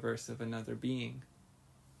universe of another being.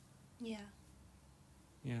 Yeah.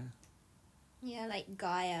 Yeah. Yeah, like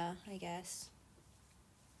Gaia, I guess.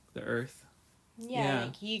 The earth. Yeah,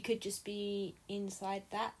 like you could just be inside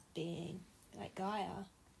that being, like Gaia.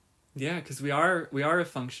 Yeah, because we are a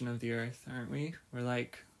function of the earth, aren't we?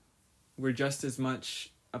 We're just as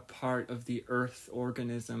much a part of the earth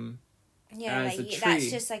organism as a tree. That's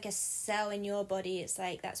just like a cell in your body. It's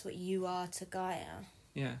like that's what you are to Gaia.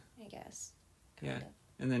 Yeah. I guess. Kind of.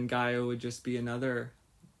 And then Gaia would just be another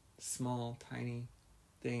small, tiny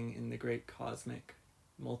thing in the great cosmic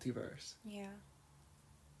multiverse. Yeah.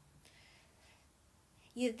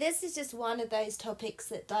 Yeah, this is just one of those topics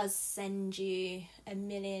that does send you a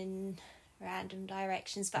million random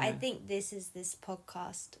directions, but I think this is this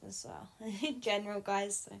podcast as well in general,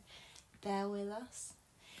 guys, so bear with us.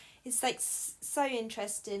 It's like so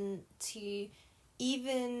interesting to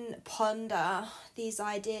even ponder these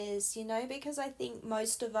ideas, you know, because I think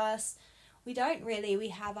most of us, we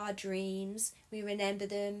have our dreams, we remember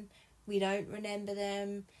them, we don't remember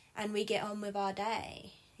them, and we get on with our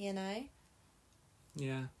day, you know?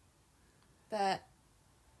 Yeah. But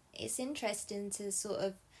it's interesting to sort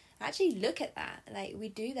of actually look at that. Like, we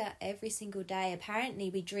do that every single day. Apparently,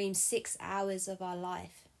 we dream 6 hours of our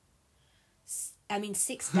life.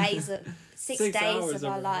 6 days of 6 days of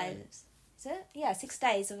our lives. Is it? Yeah, 6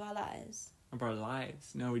 days of our lives. Of our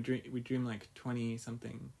lives? No, we dream like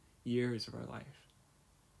 20-something years of our life.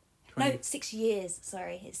 20... No, 6 years.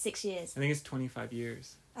 Sorry, it's 6 years. I think it's 25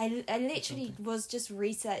 years. I literally was just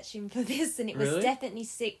researching for this, and it was definitely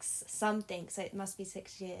 6 something, so it must be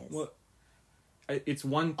 6 years. Well, it's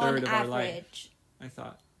 1/3 of our life, I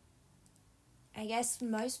thought. I guess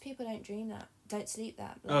most people don't sleep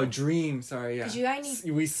that long. Oh, dream, sorry, yeah. 'Cause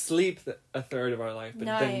we sleep 1/3 of our life, but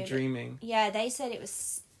then dreaming. Yeah, they said it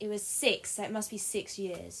was 6, so it must be 6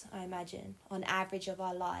 years, I imagine, on average of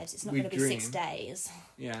our lives. It's not going to be 6 days.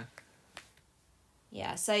 Yeah.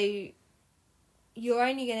 Yeah, so you're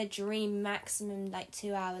only going to dream maximum like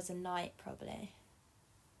 2 hours a night, probably.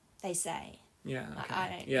 They say. Yeah. Okay. I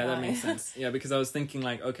don't know. Yeah, that makes sense. Yeah, because I was thinking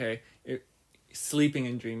like, okay, sleeping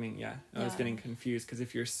and dreaming. Yeah, I was getting confused because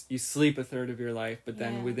if you sleep 1/3 of your life, but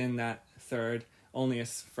then within that third, only a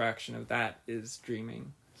fraction of that is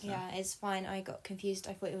dreaming. So. Yeah, it's fine. I got confused.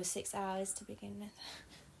 I thought it was 6 hours to begin with.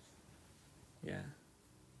 Yeah.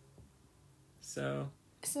 So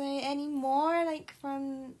any more like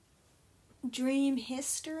from dream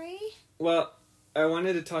history? Well, I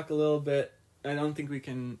wanted to talk a little bit. I don't think we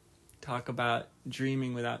can talk about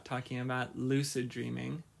dreaming without talking about lucid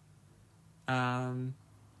dreaming.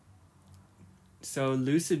 So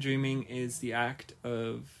lucid dreaming is the act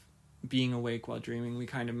of being awake while dreaming. We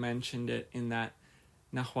kind of mentioned it in that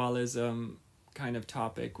Nahualism kind of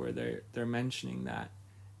topic where they're mentioning that.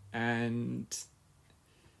 And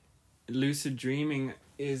lucid dreaming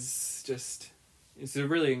is it's a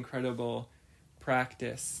really incredible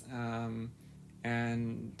practice,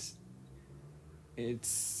 and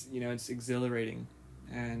it's it's exhilarating,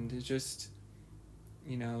 and it's just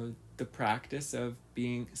the practice of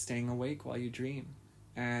staying awake while you dream.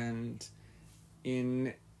 And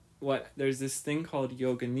there's this thing called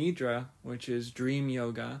yoga nidra, which is dream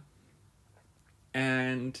yoga,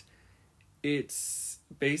 and it's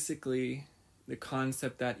basically the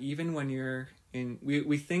concept that even when you're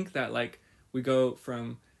we think that like we go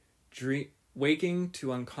from waking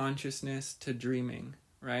to unconsciousness to dreaming,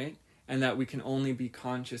 right? And that we can only be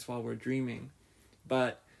conscious while we're dreaming.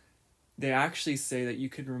 But they actually say that you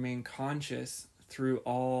could remain conscious through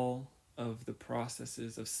all of the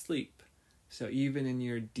processes of sleep. So even in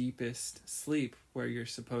your deepest sleep, where you're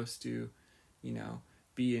supposed to,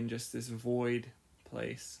 be in just this void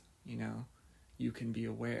place, you can be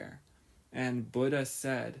aware. And Buddha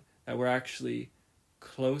said that we're actually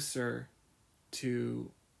closer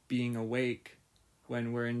to being awake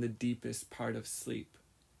when we're in the deepest part of sleep.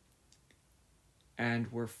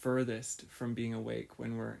 And we're furthest from being awake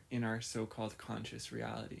when we're in our so-called conscious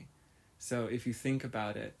reality. So if you think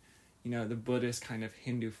about it, the Buddhist kind of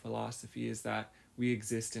Hindu philosophy is that we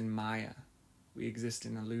exist in Maya. We exist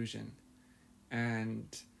in illusion.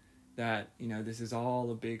 And that, this is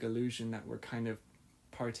all a big illusion that we're kind of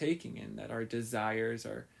partaking in, that our desires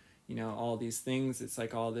are, all these things, it's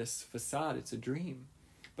like all this facade, it's a dream.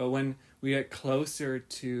 But when we get closer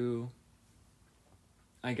to,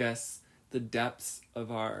 I guess, the depths of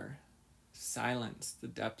our silence, the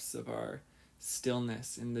depths of our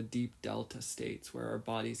stillness in the deep delta states where our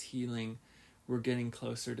body's healing, we're getting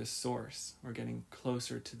closer to source. We're getting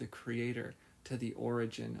closer to the creator, to the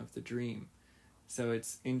origin of the dream. So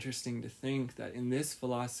it's interesting to think that in this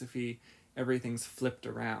philosophy, everything's flipped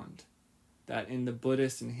around. That in the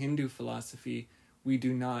Buddhist and Hindu philosophy, we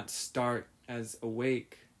do not start as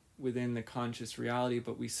awake within the conscious reality,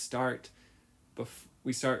 but we start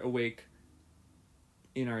awake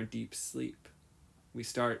in our deep sleep. We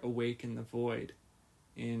start awake in the void,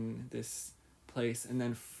 in this place, and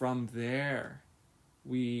then from there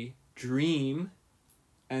we dream,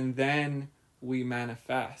 and then we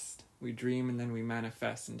manifest. We dream and then we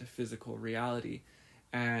manifest into physical reality.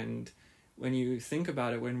 And when you think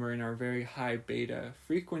about it, when we're in our very high beta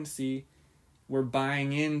frequency, we're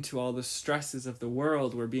buying into all the stresses of the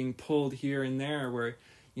world. We're being pulled here and there. We're,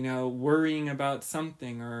 worrying about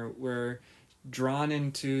something, or we're drawn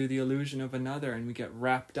into the illusion of another, and we get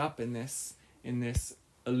wrapped up in this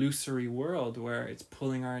illusory world where it's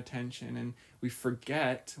pulling our attention, and we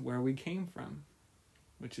forget where we came from,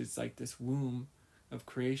 which is like this womb of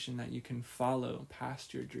creation that you can follow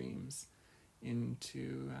past your dreams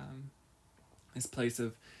into this place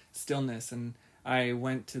of stillness. And I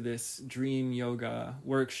went to this dream yoga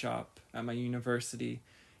workshop at my university.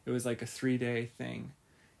 It was like a 3-day thing,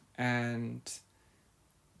 and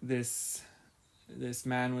this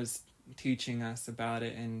man was teaching us about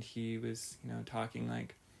it, and he was talking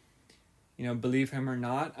like, believe him or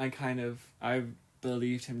not, I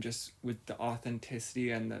believed him just with the authenticity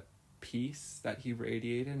and the peace that he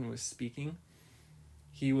radiated and was speaking.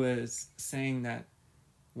 He was saying that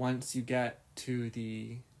once you get to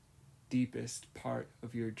the deepest part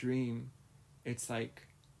of your dream, it's like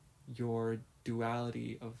your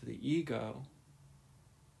duality of the ego,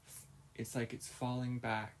 it's like it's falling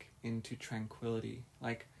back into tranquility,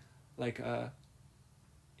 like a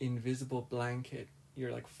invisible blanket.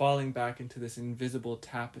 You're like falling back into this invisible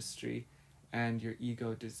tapestry, and your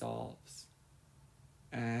ego dissolves.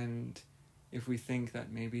 And if we think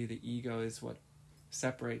that maybe the ego is what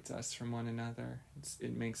separates us from one another,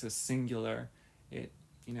 it makes us singular,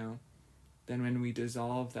 then when we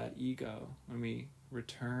dissolve that ego, when we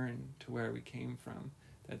return to where we came from,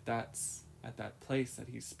 that's at that place that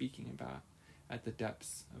he's speaking about, at the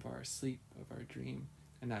depths of our sleep, of our dream.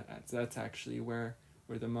 And that's actually where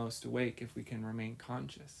we're the most awake, if we can remain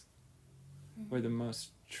conscious. Mm-hmm. We're the most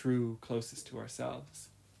true, closest to ourselves.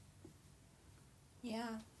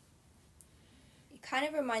 Yeah. It kind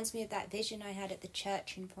of reminds me of that vision I had at the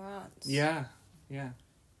church in France. Yeah.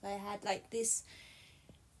 I had like this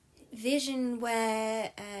vision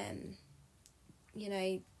where,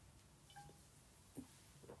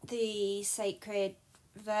 the Sacred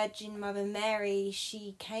Virgin Mother Mary,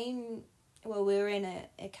 she came, well, we were in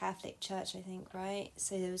a Catholic church, I think, right?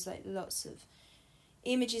 So there was like lots of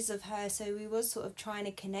images of her, so we were sort of trying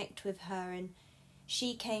to connect with her, and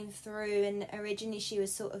she came through, and originally she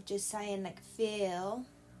was sort of just saying like, feel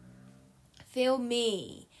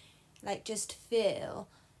me, like just feel,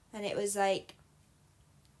 and it was like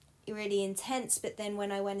really intense. But then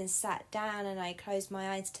when I went and sat down and I closed my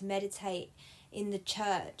eyes to meditate in the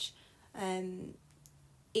church,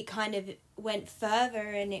 it kind of went further,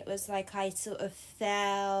 and it was like I sort of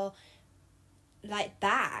fell like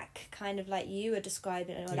back, kind of like you were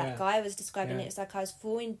describing it, or that guy was describing it. It's like I was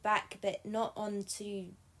falling back, but not onto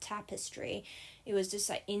tapestry. It was just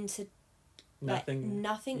like into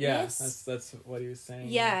nothingness. Yeah, that's what he was saying.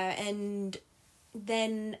 Yeah, and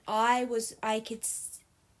then I was like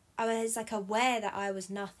aware that I was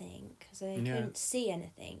nothing, because I couldn't see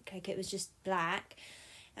anything. Like it was just black,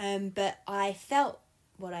 but I felt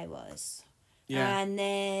what I was. Yeah. And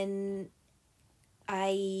then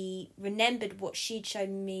I remembered what she'd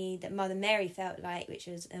shown me that Mother Mary felt like, which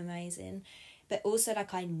was amazing. But also,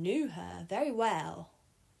 like, I knew her very well,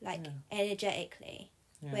 like, energetically.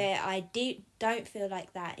 Yeah. Where I don't feel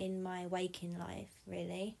like that in my waking life,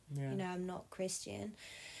 really. Yeah. I'm not Christian.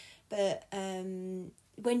 But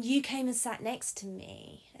when you came and sat next to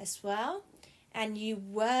me as well, and you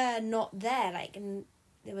were not there, like, and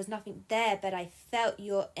there was nothing there, but I felt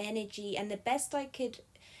your energy, and the best I could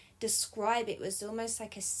describe it was almost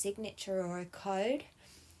like a signature or a code,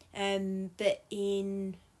 but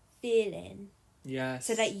in feeling. Yes.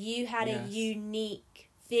 So that you had a unique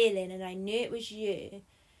feeling, and I knew it was you.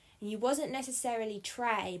 And you wasn't necessarily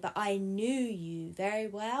Trey, but I knew you very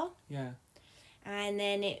well. Yeah. And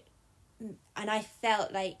then I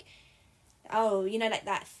felt like, like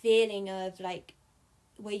that feeling of like,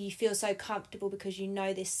 where you feel so comfortable because you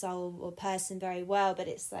know this soul or person very well, but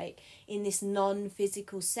it's like in this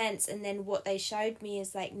non-physical sense. And then what they showed me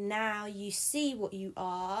is like, now you see what you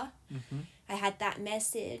are. Mm-hmm. I had that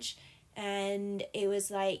message, and it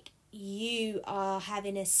was like, you are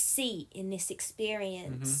having a seat in this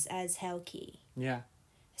experience as Helki. Yeah.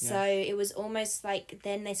 So it was almost like,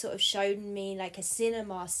 then they sort of showed me like a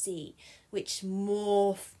cinema seat, which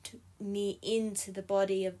morphed me into the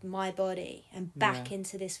body of my body and back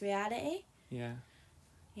into this reality. Yeah.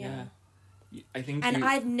 I think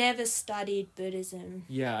I've never studied Buddhism.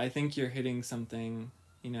 Yeah, I think you're hitting something,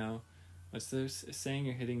 what's the saying?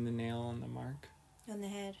 You're hitting the nail on the mark? On the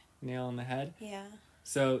head. Nail on the head? Yeah.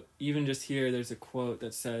 So even just here, there's a quote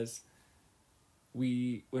that says,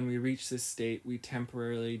 when we reach this state, we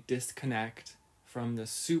temporarily disconnect from the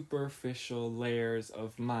superficial layers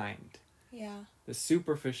of mind. Yeah. The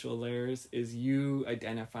superficial layers is you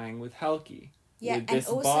identifying with Helki. with this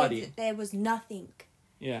body. Yeah, and also there was nothing.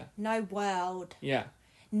 Yeah. No world. Yeah.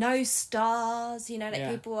 No stars. You know, like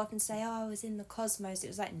people often say, oh, I was in the cosmos. It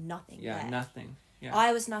was like nothing. Yeah, there. Nothing. Yeah.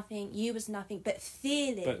 I was nothing. You was nothing. But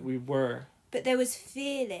feeling. But we were. But there was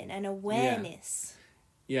feeling and awareness.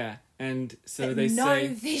 Yeah. And so but they no say...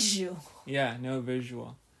 No visual. Yeah, no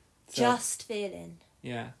visual. So, just feeling.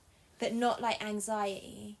 Yeah. But not like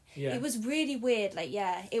anxiety. Yeah. It was really weird. Like,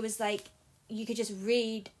 it was like you could just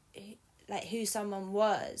read like who someone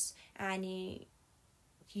was, and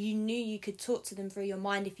you knew you could talk to them through your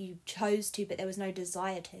mind if you chose to, but there was no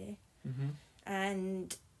desire to. Mm-hmm.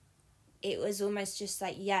 And it was almost just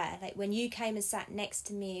like, like when you came and sat next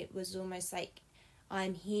to me, it was almost like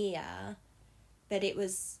I'm here, but it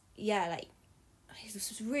was like it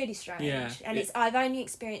was really strange. Yeah. And I've only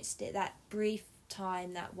experienced it that brief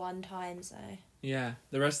time, that one time, so. Yeah,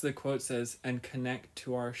 the rest of the quote says, and connect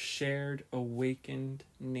to our shared awakened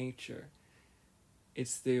nature.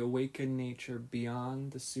 It's the awakened nature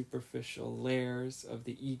beyond the superficial layers of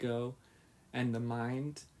the ego and the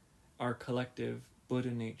mind, our collective Buddha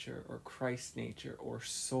nature or Christ nature or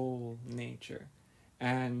soul nature.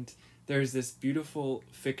 And there's this beautiful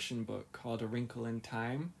fiction book called A Wrinkle in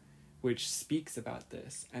Time, which speaks about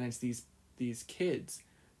this. And it's these kids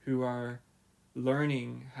who are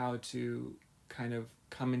learning how to kind of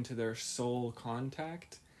come into their soul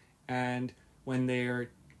contact, and when they're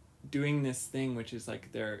doing this thing, which is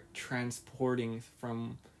like they're transporting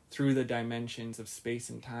through the dimensions of space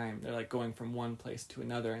and time, they're like going from one place to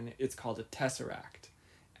another, and it's called a tesseract,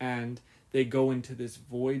 and they go into this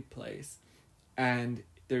void place, and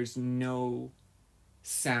there's no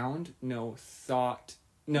sound, no thought,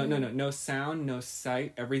 no sound, no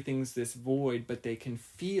sight, everything's this void, but they can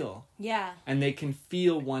feel. Yeah. And they can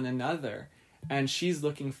feel one another. And she's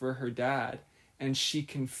looking for her dad, and she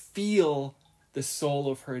can feel the soul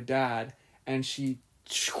of her dad, and she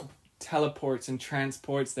teleports and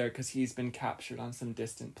transports there because he's been captured on some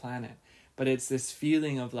distant planet. But it's this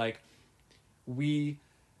feeling of like,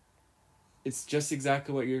 it's just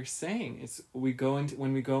exactly what you're saying.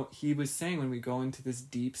 He was saying when we go into this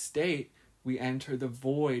deep state, we enter the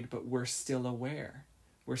void, but we're still aware.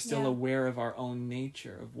 We're still aware of our own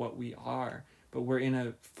nature, of what we are. But we're in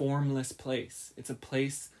a formless place. It's a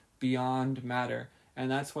place beyond matter. And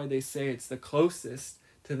that's why they say it's the closest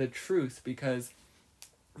to the truth, because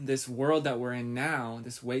this world that we're in now,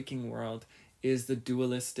 this waking world, is the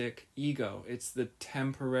dualistic ego. It's the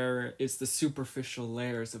temporary, it's the superficial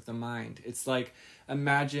layers of the mind. It's like,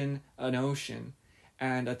 imagine an ocean,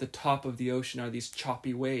 and at the top of the ocean are these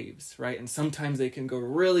choppy waves, right? And sometimes they can go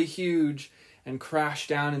really huge and crash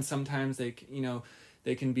down, and sometimes they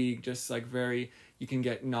can be just like you can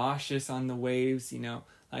get nauseous on the waves,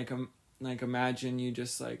 like imagine you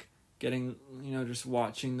just like getting, just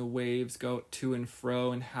watching the waves go to and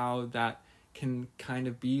fro, and how that can kind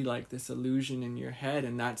of be like this illusion in your head.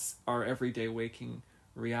 And that's our everyday waking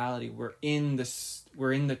reality. We're in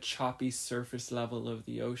the choppy surface level of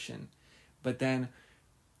the ocean. But then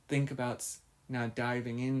think about now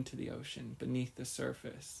diving into the ocean beneath the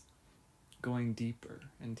surface, going deeper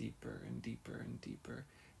and deeper and deeper and deeper.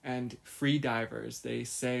 And free divers, they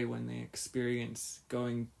say when they experience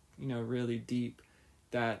going, really deep,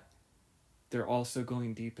 that they're also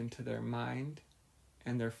going deep into their mind,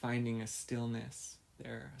 and they're finding a stillness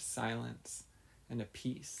there, a silence and a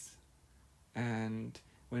peace. And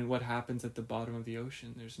what happens at the bottom of the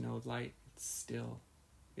ocean, there's no light, it's still,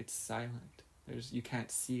 it's silent. You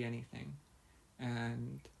can't see anything.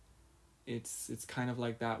 And it's kind of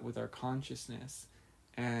like that with our consciousness.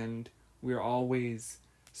 And we're always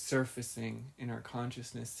surfacing in our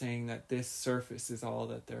consciousness, saying that this surface is all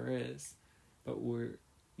that there is. But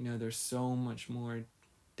there's so much more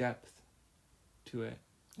depth to it.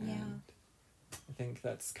 And I think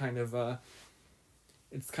that's kind of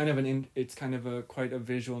quite a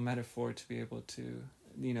visual metaphor to be able to,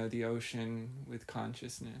 the ocean with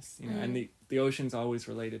consciousness, and the ocean's always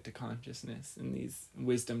related to consciousness in these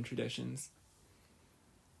wisdom traditions.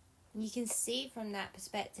 You can see from that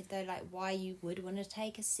perspective, though, like why you would want to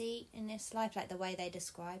take a seat in this life, like the way they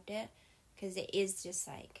described it, because it is just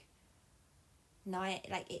like night,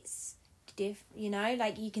 like it's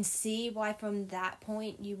like you can see why from that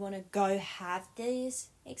point you want to go have these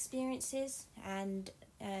experiences and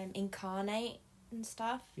incarnate and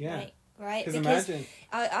stuff. Yeah. Like, right? Because imagine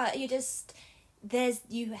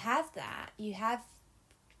you have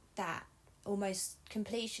that almost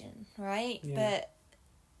completion, right? Yeah. But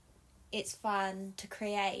it's fun to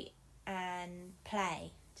create and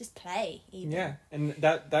play. Just play, even. Yeah, and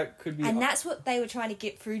that could be... And that's what they were trying to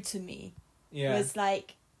get through to me. Yeah. Was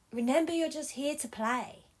like, remember, you're just here to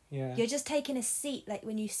play. Yeah. You're just taking a seat, like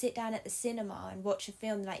when you sit down at the cinema and watch a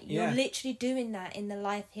film, like you're literally doing that in the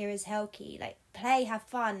Life Here is Hell Key. Like, play, have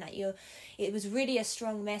fun. Like, it was really a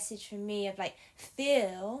strong message for me of like,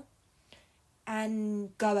 feel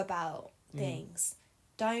and go about things.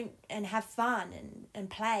 Don't, and have fun and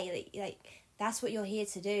play. Like that's what you're here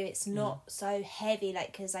to do. It's not so heavy,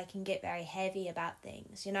 like, because I can get very heavy about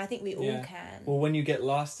things. You know, I think we all can. Well, when you get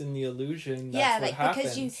lost in the illusion, that's what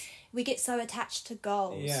happens. Because we get so attached to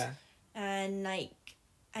goals. Yeah.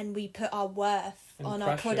 And we put our worth on pressures.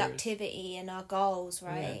 Our productivity and our goals,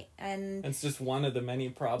 right? Yeah. And it's just one of the many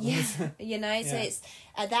problems. Yeah, you know, so it's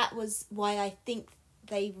that was why I think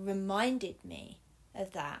they reminded me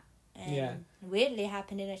of that. And weirdly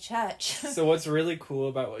happened in a church. So what's really cool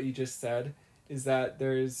about what you just said is that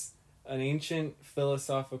there's an ancient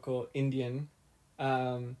philosophical Indian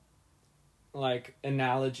like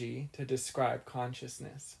analogy to describe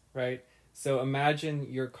consciousness, right? So imagine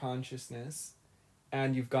your consciousness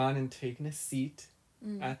and you've gone and taken a seat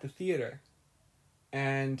at the theater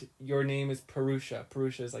and your name is Purusha.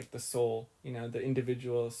 Purusha is like the soul, you know, the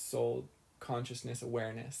individual soul consciousness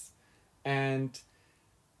awareness. And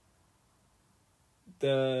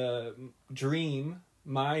the dream,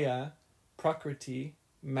 Maya, Prakriti,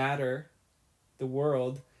 matter, the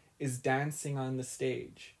world, is dancing on the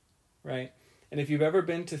stage, right? And if you've ever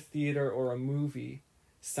been to theater or a movie,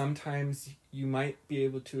 sometimes you might be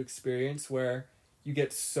able to experience where you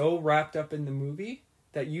get so wrapped up in the movie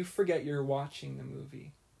that you forget you're watching the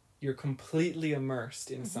movie. You're completely immersed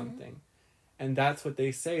in something. And that's what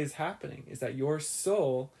they say is happening, is that your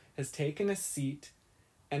soul has taken a seat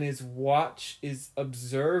and is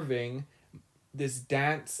observing this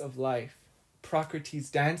dance of life. Prakriti's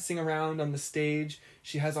dancing around on the stage.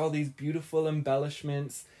 She has all these beautiful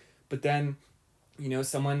embellishments, but then, you know,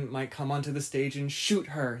 someone might come onto the stage and shoot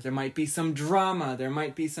her. There might be some drama. There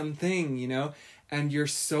might be something, you know, and you're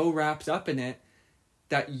so wrapped up in it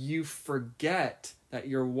that you forget that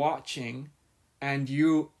you're watching, and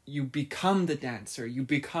you become the dancer. You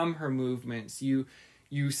become her movements. You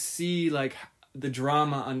see like the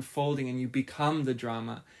drama unfolding and you become the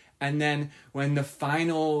drama. And then when the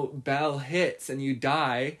final bell hits and you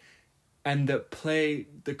die and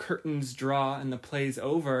the curtains draw and the play's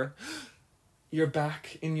over, you're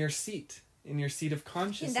back in your seat of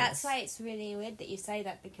consciousness. And that's why it's really weird that you say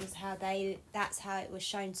that, because that's how it was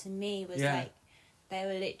shown to me, was like they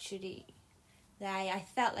were literally, I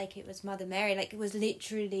felt like it was Mother Mary, like it was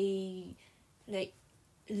literally like,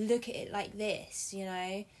 look at it like this, you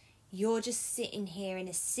know, you're just sitting here in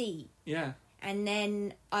a seat. Yeah. And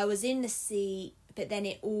then I was in the seat, but then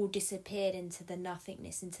it all disappeared into the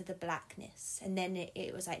nothingness, into the blackness. And then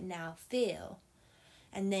it was like, now feel.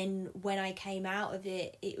 And then when I came out of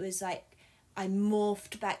it, it was like I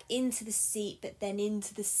morphed back into the seat, but then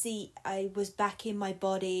into the seat I was back in my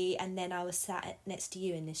body, and then I was sat next to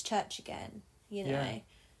you in this church again, you know?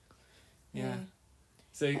 Yeah.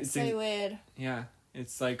 So it's so weird. Yeah.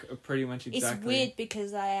 It's like pretty much exactly... It's weird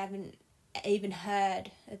because I haven't even heard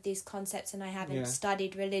of these concepts, and I haven't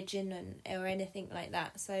studied religion or anything like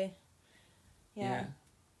that, so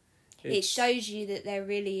it shows you that there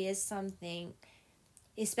really is something,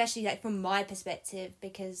 especially like from my perspective,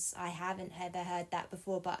 because I haven't ever heard that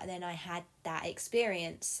before, but then I had that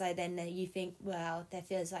experience, so then you think, well, there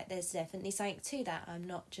feels like there's definitely something to that. I'm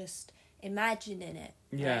not just imagining it,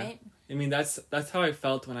 right? I mean, that's how I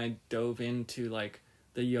felt when I dove into like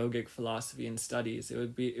the yogic philosophy and studies.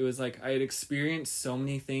 It was like I had experienced so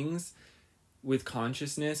many things with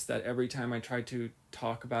consciousness that every time I tried to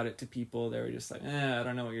talk about it to people, they were just like, I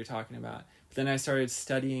don't know what you're talking about. But then I started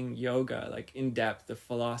studying yoga, like in depth, the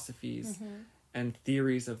philosophies and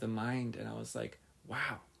theories of the mind, and I was like,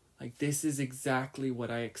 wow, like this is exactly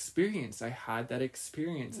what I experienced. I had that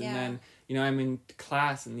experience. And then, you know, I'm in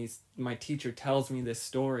class and my teacher tells me this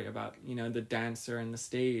story about, you know, the dancer and the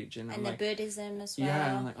stage, and I'm the like, Buddhism as well.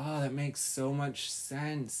 Yeah, I'm like, oh, that makes so much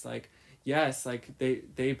sense. Like, yes, like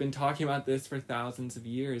they've been talking about this for thousands of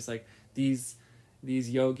years. Like these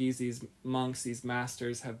yogis, these monks, these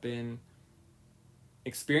masters have been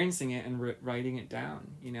experiencing it and writing it down,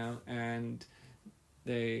 you know, and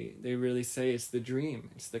they really say it's the dream.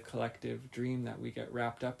 It's the collective dream that we get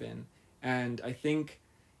wrapped up in. And I think,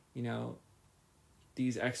 you know,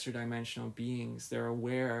 these extra dimensional beings, they're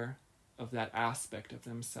aware of that aspect of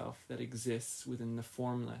themselves that exists within the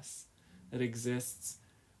formless, that exists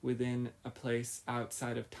within a place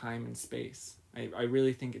outside of time and space. I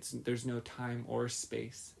really think there's no time or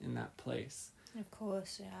space in that place. Of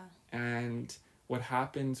course, yeah. And what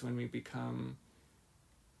happens when we become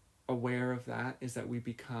aware of that is that we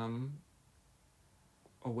become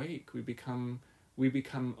awake. We we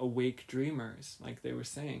become awake dreamers, like they were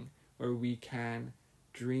saying, where we can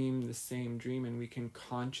dream the same dream and we can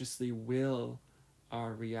consciously will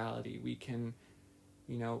our reality. We can,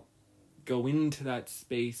 go into that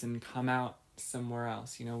space and come out somewhere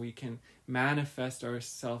else. We can manifest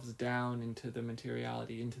ourselves down into the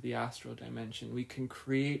materiality, into the astral dimension. We can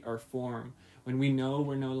create our form. When we know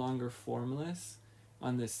we're no longer formless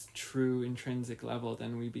on this true intrinsic level,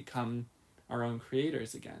 then we become our own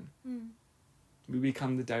creators again. We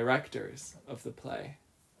become the directors of the play.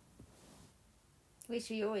 Which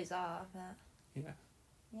we always are, but...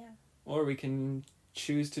 Yeah. Or we can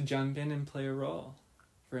choose to jump in and play a role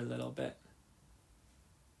for a little bit.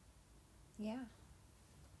 Yeah.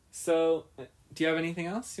 So, do you have anything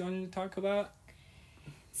else you wanted to talk about?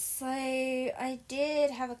 So, I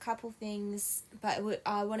did have a couple things, but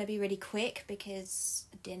I want to be really quick because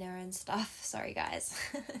dinner and stuff. Sorry, guys.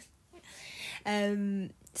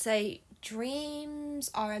 So,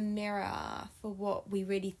 dreams are a mirror for what we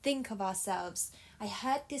really think of ourselves. I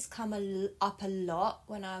heard this come up a lot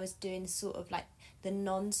when I was doing sort of like the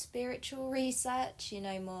non-spiritual research,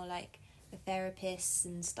 more like the therapists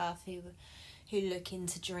and stuff who look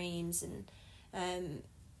into dreams, and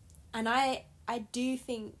I do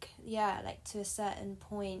think, like to a certain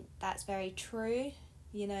point that's very true.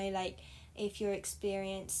 Like if you're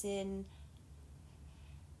experiencing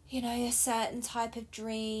a certain type of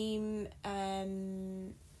dream,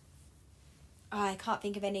 I can't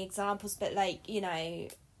think of any examples, but like,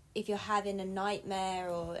 if you're having a nightmare,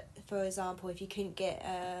 or for example, if you couldn't get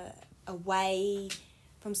away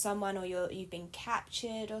from someone, or you've been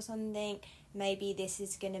captured or something, maybe this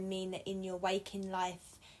is going to mean that in your waking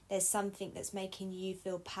life there's something that's making you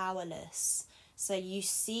feel powerless. So you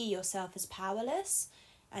see yourself as powerless,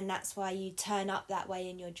 and that's why you turn up that way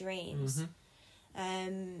in your dreams.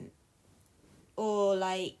 Or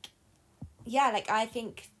like, I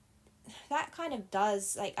think that kind of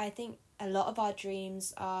does, like, I think a lot of our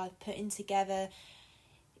dreams are putting together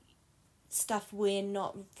stuff we're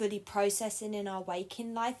not fully processing in our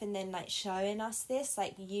waking life, and then like showing us this,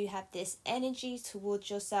 like, you have this energy towards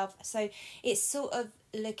yourself. So it's sort of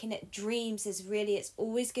looking at dreams as really, it's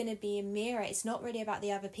always going to be a mirror. It's not really about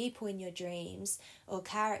the other people in your dreams or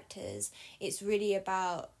characters. It's really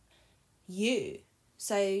about you.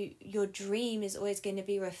 So your dream is always going to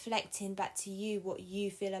be reflecting back to you what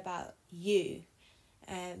you feel about you.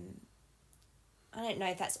 I don't know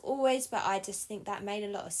if that's always, but I just think that made a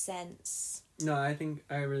lot of sense. No, I think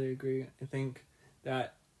I really agree. I think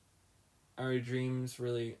that our dreams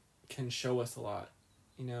really can show us a lot,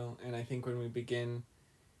 and I think when we begin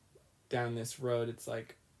down this road, it's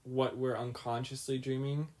like what we're unconsciously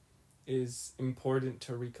dreaming is important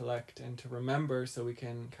to recollect and to remember, so we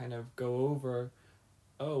can kind of go over,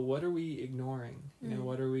 what are we ignoring?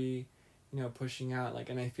 What are we, pushing out? Like,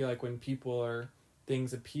 and I feel like when people or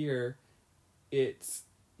things appear, it's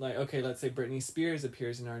like, okay, let's say Britney Spears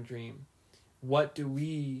appears in our dream. What do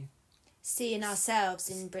we see in ourselves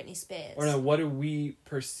in Britney Spears? Or no, what do we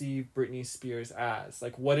perceive Britney Spears as?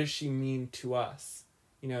 Like, what does she mean to us?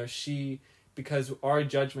 Because our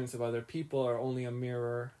judgments of other people are only a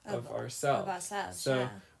mirror of ourselves. Of ourselves, so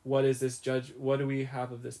what is this what do we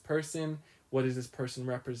have of this person? What does this person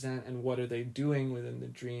represent? And what are they doing within the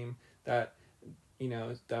dream that,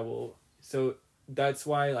 that will... So that's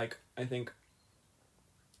why, like, I think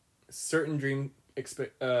certain dream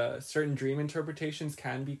interpretations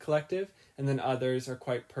can be collective, and then others are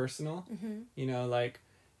quite personal. Like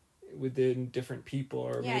within different people,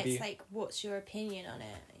 or maybe it's like, what's your opinion on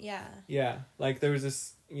it? Like there was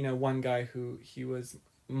this one guy who he was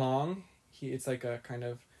Hmong. It's like a kind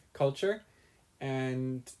of culture,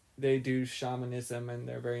 and they do shamanism, and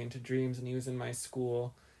they're very into dreams, and he was in my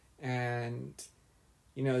school, and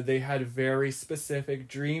they had very specific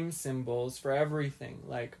dream symbols for everything.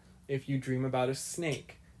 Like, if you dream about a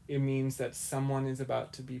snake, it means that someone is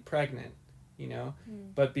about to be pregnant,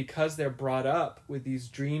 But because they're brought up with these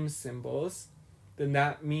dream symbols, then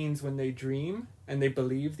that means when they dream and they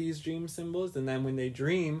believe these dream symbols, and then when they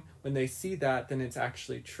dream, when they see that, then it's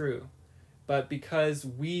actually true. But because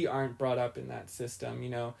we aren't brought up in that system,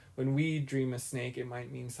 when we dream a snake, it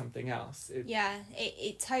might mean something else.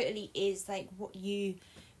 It totally is like what you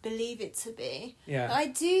believe it to be. But I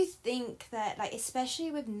do think that, like,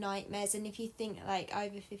 especially with nightmares, and if you think like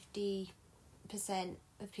over 50%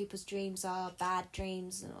 of people's dreams are bad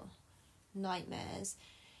dreams or nightmares,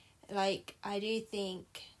 like, I do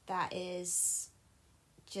think that is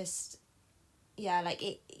just,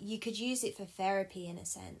 you could use it for therapy in a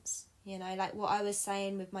sense. Like what I was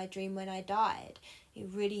saying with my dream when I died, it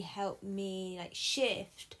really helped me like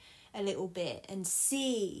shift a little bit and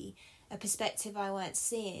see a perspective I weren't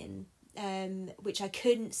seeing, which I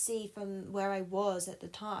couldn't see from where I was at the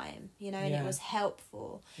time, you know, and it was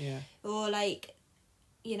helpful. Yeah. Or like,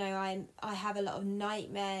 you know, I have a lot of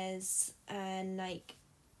nightmares, and like,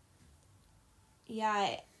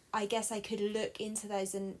 yeah, I guess I could look into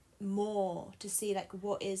those and more to see like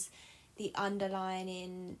what is the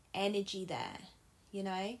underlying energy there, you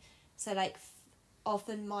know. So like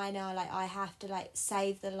often mine are like, I have to like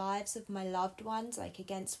save the lives of my loved ones, like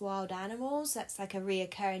against wild animals. That's like a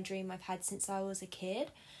reoccurring dream I've had since I was a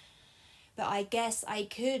kid. But I guess I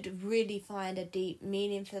could really find a deep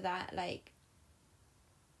meaning for that. Like,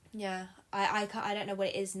 yeah, I don't know what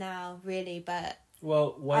it is now really, but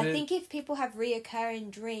I think if people have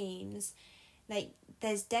reoccurring dreams, like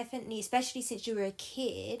there's definitely, especially since you were a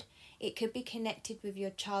kid, it could be connected with your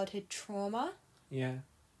childhood trauma. Yeah.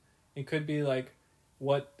 It could be like,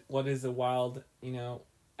 what does a wild, you know,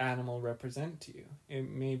 animal represent to you? It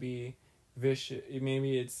may be vicious.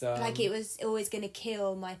 Maybe it's like it was always going to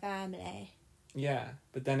kill my family. Yeah,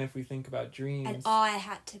 but then if we think about dreams, and I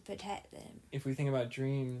had to protect them. If we think about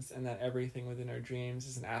dreams and that everything within our dreams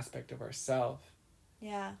is an aspect of ourself,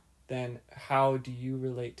 yeah, then how do you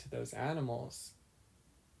relate to those animals?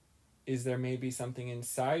 Is there maybe something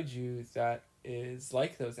inside you that is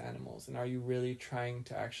like those animals, and are you really trying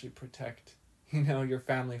to actually protect, you know, your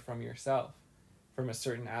family from yourself, from a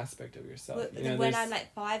certain aspect of yourself? Well, you know, when I'm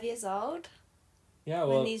like 5 years old, yeah,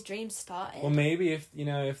 well, when these dreams started. Well, maybe if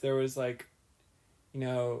there was like, you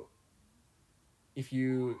know, if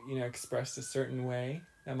you expressed a certain way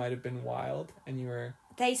that might have been wild, and you were.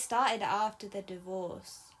 They started after the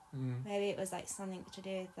divorce. Maybe it was like something to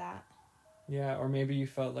do with that. Yeah, or maybe you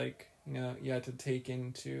felt like, you know, you had to take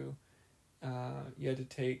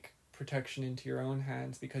protection into your own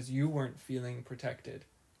hands because you weren't feeling protected.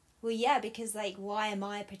 Well, yeah, because like, why am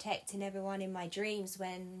I protecting everyone in my dreams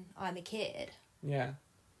when I'm a kid? Yeah.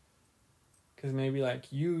 Because maybe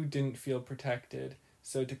like you didn't feel protected,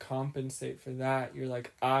 so to compensate for that, you're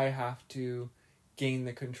like, I have to gain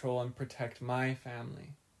the control and protect my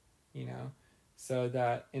family, you know, so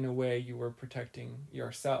that in a way you were protecting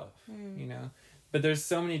yourself, you know. But there's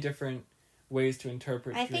so many different ways to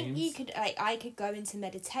interpret dreams. I think you could, like, I could go into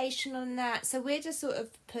meditation on that. So we're just sort of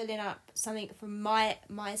pulling up something from my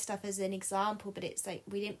stuff as an example, but it's like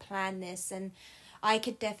we didn't plan this, and I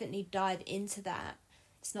could definitely dive into that.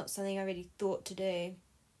 It's not something I really thought to do.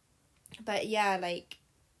 But yeah, like,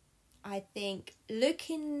 I think look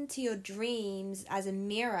into your dreams as a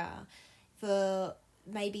mirror for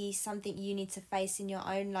maybe something you need to face in your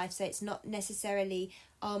own life. So it's not necessarily,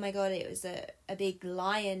 oh my god, it was a big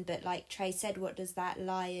lion, but like Trey said, what does that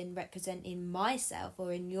lion represent in myself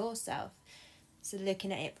or in yourself? So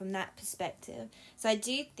looking at it from that perspective. So I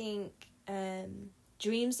do think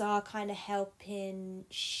dreams are kind of helping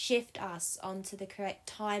shift us onto the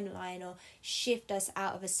correct timeline, or shift us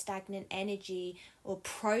out of a stagnant energy, or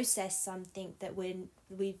process something that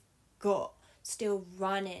we've got still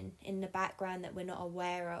running in the background that we're not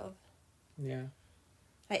aware of. Yeah.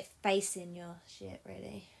 Like facing your shit,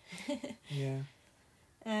 really. Yeah.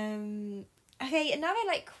 Okay, another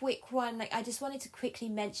like quick one. Like I just wanted to quickly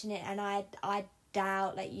mention it, and I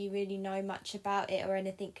doubt like you really know much about it or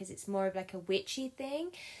anything, because it's more of like a witchy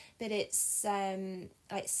thing, but it's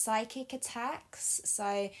like psychic attacks.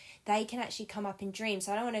 So they can actually come up in dreams.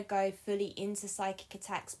 So I don't want to go fully into psychic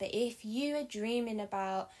attacks, but if you are dreaming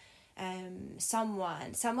about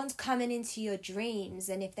someone's coming into your dreams,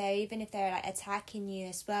 and if they're like attacking you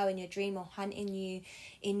as well in your dream, or hunting you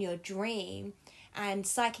in your dream. And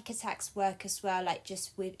psychic attacks work as well, like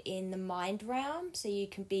just within the mind realm. So you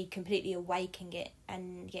can be completely awake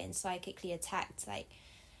and getting psychically attacked. Like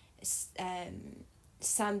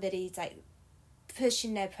somebody's like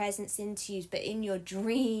pushing their presence into you, but in your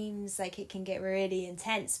dreams, like it can get really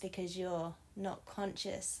intense because you're not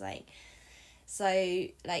conscious. Like, so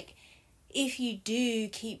like if you do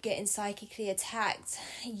keep getting psychically attacked,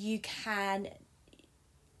 you can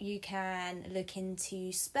look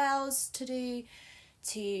into spells to do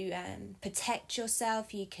to protect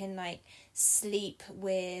yourself. You can like sleep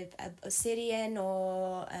with obsidian,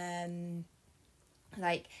 or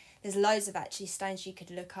like there's loads of actually stones you could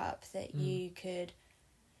look up that you could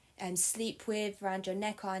sleep with around your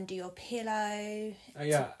neck or under your pillow.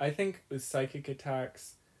 Yeah, I think with psychic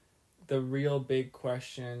attacks, the real big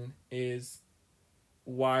question is,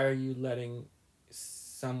 why are you letting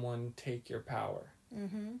someone take your power?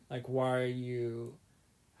 Mm-hmm. Like, why are you...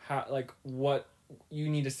 what you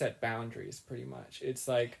need to set boundaries pretty much. It's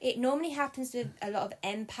like... It normally happens with a lot of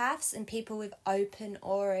empaths and people with open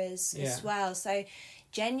auras as well. So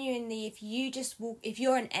genuinely, if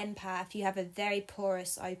you're an empath, you have a very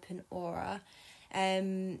porous open aura.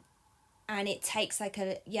 And it takes like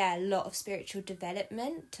a lot of spiritual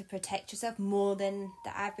development to protect yourself more than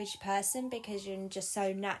the average person, because you're just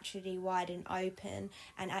so naturally wide and open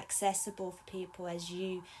and accessible for people, as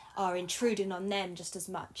you are intruding on them just as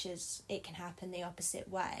much as it can happen the opposite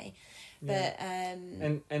way. But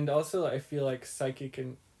and also I feel like psychic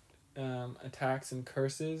and attacks and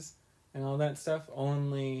curses and all that stuff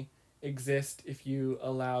only exist if you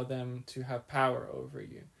allow them to have power over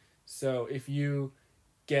you. So if you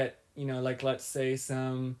get, like, let's say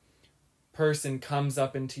some person comes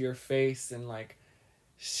up into your face and like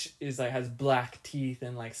has black teeth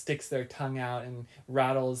and like sticks their tongue out and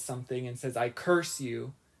rattles something and says, "I curse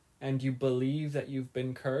you," and you believe that you've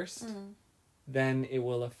been cursed, then it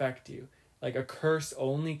will affect you. Like, a curse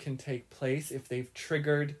only can take place if they've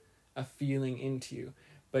triggered a feeling into you.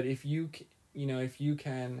 But if you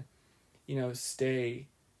can, stay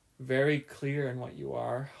very clear in what you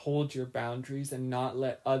are, hold your boundaries, and not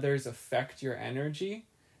let others affect your energy,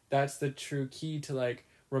 that's the true key to like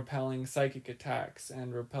repelling psychic attacks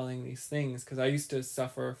and repelling these things. Because I used to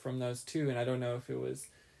suffer from those too, and I don't know if it was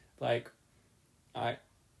like I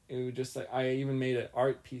even made an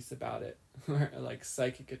art piece about it, like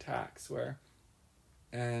psychic attacks,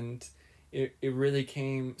 and it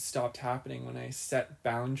really stopped happening when I set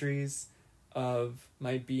boundaries of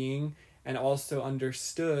my being. And also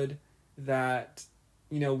understood that,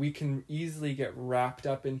 we can easily get wrapped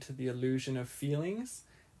up into the illusion of feelings,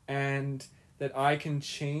 and that I can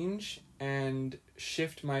change and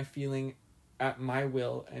shift my feeling at my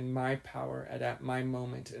will and my power at my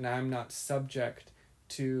moment. And I'm not subject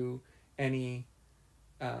to anyone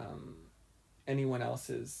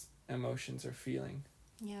else's emotions or feeling.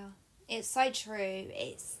 Yeah, it's so true.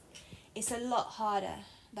 It's a lot harder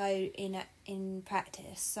though in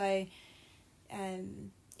practice. So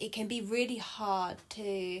it can be really hard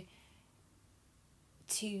to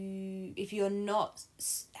if you're not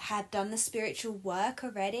have done the spiritual work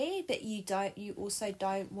already, but you also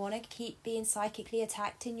don't want to keep being psychically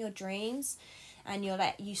attacked in your dreams, and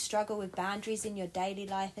you struggle with boundaries in your daily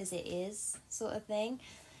life as it is, sort of thing.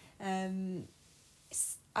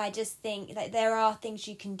 I just think that there are things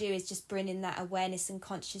you can do, is just bringing that awareness and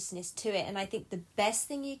consciousness to it. And I think the best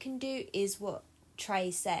thing you can do is what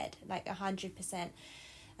Trey said, like 100%.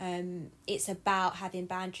 It's about having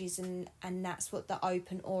boundaries, and that's what the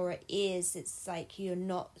open aura is. It's like you're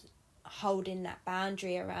not holding that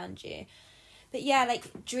boundary around you. But yeah,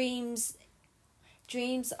 like dreams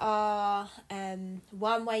are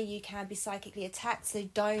one way you can be psychically attacked. So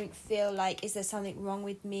don't feel like, is there something wrong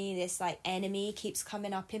with me? This like enemy keeps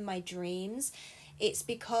coming up in my dreams. It's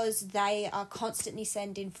because they are constantly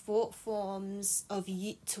sending thought forms of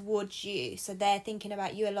you towards you. So they're thinking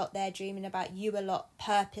about you a lot. They're dreaming about you a lot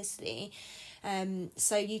purposely.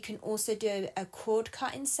 So you can also do a cord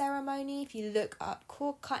cutting ceremony. If you look up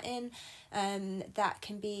cord cutting, that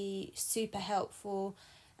can be super helpful.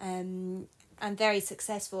 And very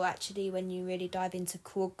successful actually. When you really dive into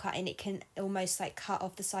cord cutting, it can almost like cut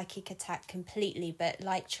off the psychic attack completely. But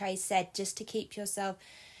like Trey said, just to keep yourself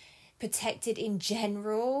protected in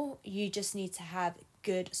general, you just need to have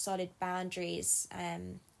good solid boundaries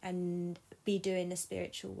and be doing the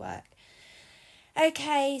spiritual work.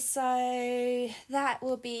 Okay, so that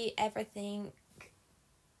will be everything.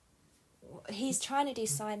 He's trying to do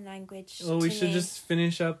sign language. Well, we should just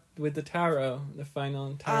finish up with the tarot, the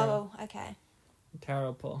final tarot. Oh, okay.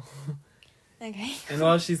 Tarot pull. Okay. And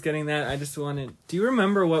while she's getting that, I just wanted... Do you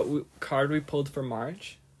remember what card we pulled for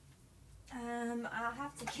March? I'll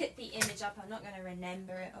have to get the image up. I'm not going to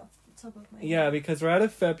remember it off the top of my head. Yeah, because we're out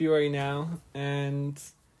of February now, and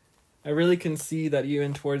I really can see that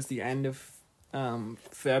even towards the end of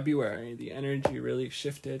February, the energy really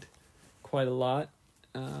shifted quite a lot.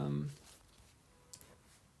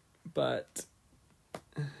 But,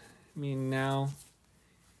 I mean, now,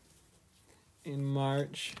 in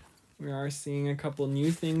March, we are seeing a couple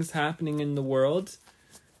new things happening in the world.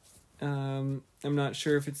 I'm not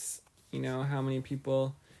sure if it's, how many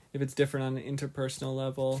people, if it's different on an interpersonal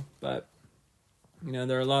level, but,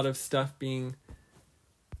 there are a lot of stuff being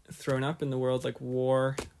thrown up in the world, like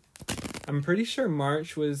war. I'm pretty sure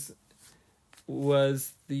March was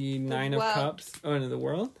the Nine of Cups. Oh, no, the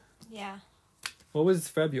world? Yeah. What was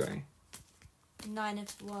February? Nine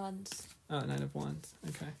of Wands. Oh, Nine of Wands.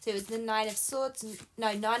 Okay. So it was the Nine of Swords.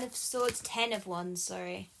 No, Nine of Swords, Ten of Wands,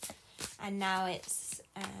 sorry. And now it's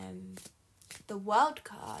the World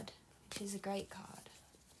card. which is a great card.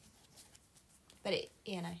 But it,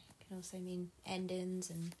 you know, can also mean endings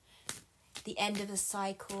and the end of a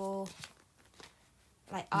cycle.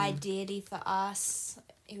 Like, ideally for us,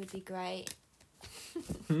 it would be great.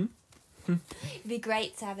 It'd be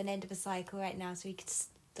great to have an end of a cycle right now so we could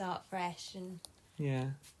start fresh and... Yeah.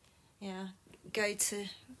 Go to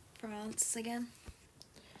France again.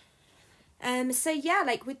 So yeah,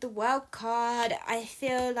 like with the World card, I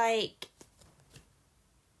feel like,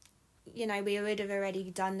 you know, we would have already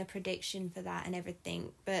done the prediction for that and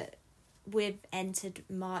everything, but we've entered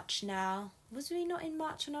March now. Was we not in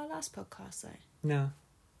March on our last podcast though? No.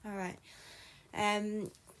 All right.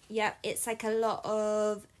 Yeah, it's like a lot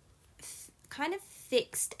of kind of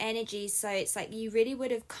fixed energy. So it's like you really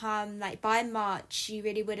would have come, like by March, you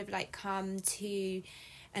really would have like come to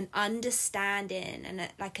an understanding and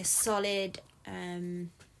like a solid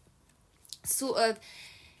sort of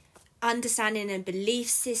understanding and belief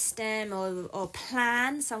system or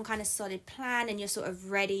plan, some kind of solid plan, and you're sort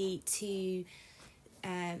of ready to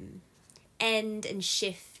end and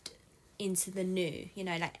shift into the new, you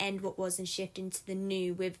know, like end what was and shift into the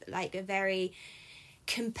new with like a very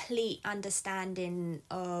complete understanding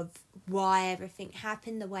of why everything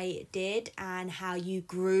happened the way it did and how you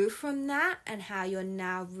grew from that and how you're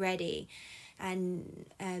now ready and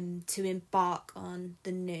to embark on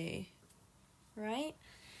the new, right?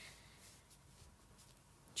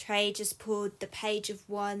 Trey just pulled the Page of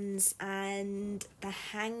Wands and the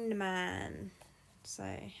Hanged Man. So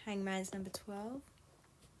Hanged Man's number 12.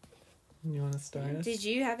 You want to start us? Did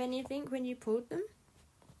you have anything when you pulled them?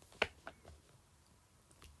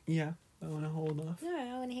 Yeah, I want to hold off. No,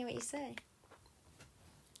 I want to hear what you say.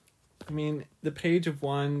 I mean, the Page of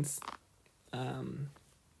Wands,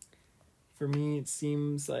 for me, it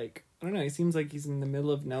seems like, I don't know, it seems like he's in the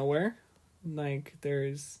middle of nowhere. Like,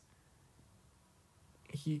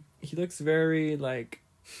 he looks very, like,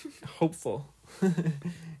 hopeful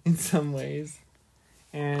in some ways.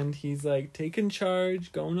 And he's, like, taking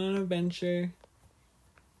charge, going on an adventure,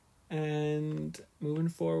 and moving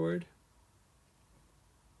forward.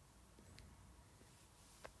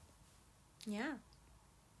 Yeah.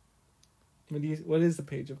 What is the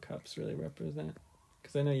Page of Cups really represent?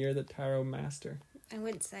 Because I know you're the tarot master. I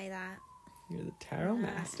wouldn't say that. You're the tarot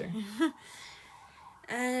master.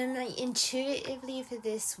 Like intuitively for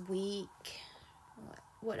this week,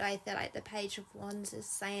 what I feel like the Page of Wands is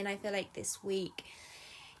saying, I feel like this week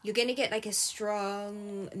you're going to get like a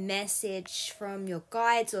strong message from your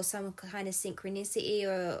guides or some kind of synchronicity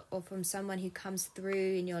or from someone who comes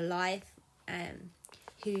through in your life,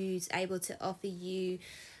 who's able to offer you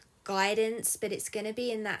guidance, but it's going to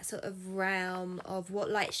be in that sort of realm of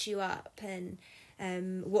what lights you up and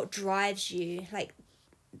what drives you. Like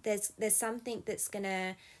there's something that's going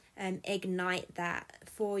to ignite that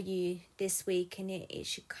for you this week, and it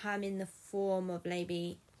should come in the form of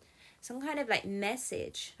maybe some kind of like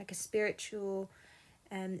message, like a spiritual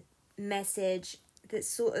message that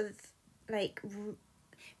sort of like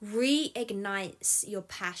reignites your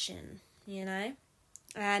passion, you know?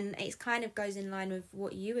 And it kind of goes in line with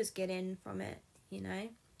what you was getting from it, you know?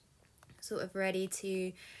 Sort of ready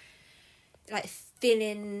to like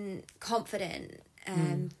feeling confident.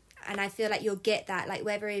 And I feel like you'll get that, like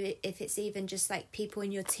whether if it's even just like people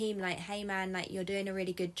in your team, like, hey man, like you're doing a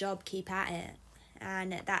really good job, keep at it.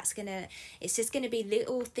 And it's just gonna be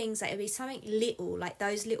little things, like it'll be something little, like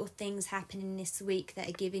those little things happening this week that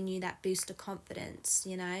are giving you that boost of confidence,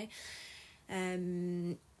 you know?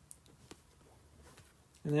 And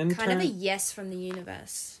then kind of a yes from the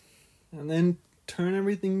universe. And then turn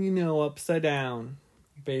everything you know upside down,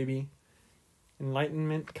 baby.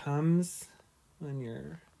 Enlightenment comes when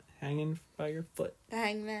you're hanging by your foot. The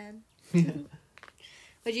hangman. Yeah.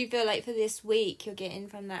 What do you feel like for this week you're getting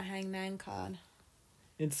from that hangman card?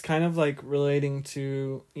 It's kind of like relating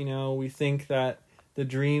to, you know, we think that the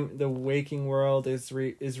waking world is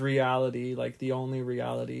reality, like the only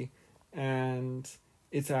reality. And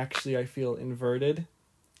it's actually, I feel, inverted.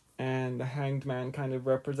 And the hanged man kind of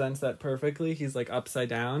represents that perfectly. He's like upside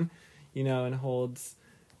down, you know, and holds...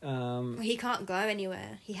 well, he can't go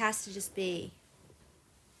anywhere. He has to just be.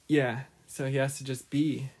 Yeah, so he has to just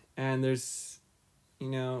be. And there's, you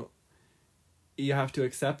know, you have to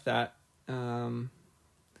accept that.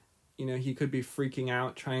 You know, he could be freaking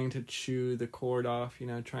out, trying to chew the cord off, you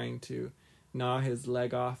know, trying to gnaw his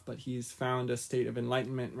leg off, but he's found a state of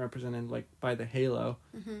enlightenment represented like by the halo,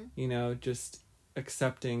 you know, just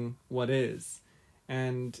accepting what is.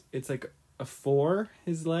 And it's like a 4,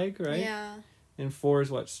 his leg, right? Yeah. And 4 is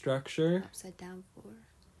what, structure? Upside down 4.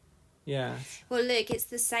 Yeah. Well, look, it's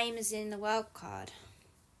the same as in the World card.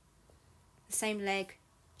 The same leg,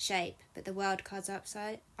 shape, but the world card's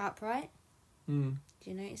upright. Do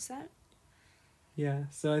you notice that? Yeah,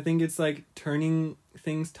 so I think it's like turning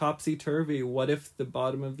things topsy-turvy. What if the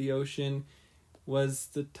bottom of the ocean was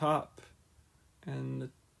the top, and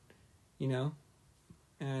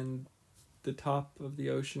and the top of the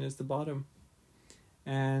ocean is the bottom?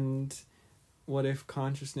 And what if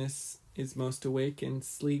consciousness is most awake in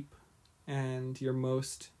sleep, and you're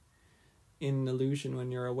most in illusion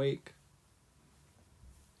when you're awake?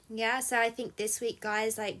 Yeah, so I think this week,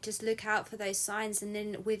 guys, like, just look out for those signs. And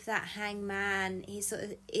then with that hangman, it's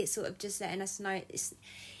sort of just letting us know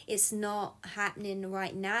it's not happening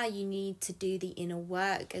right now. You need to do the inner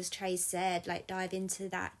work, as Trey said, like, dive into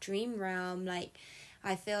that dream realm. Like,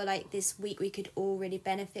 I feel like this week we could all really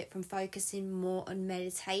benefit from focusing more on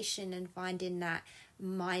meditation and finding that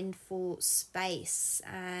mindful space,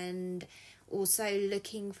 and also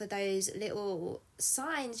looking for those little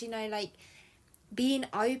signs, like being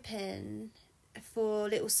open for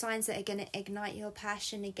little signs that are going to ignite your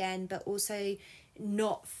passion again, but also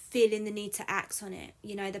not feeling the need to act on it.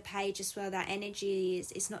 The page as well, that energy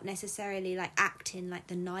it's not necessarily like acting, like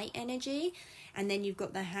the night energy. And then you've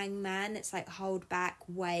got the hangman that's like hold back,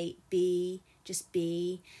 wait, just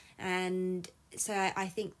be. And so I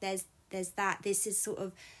think there's that. This is sort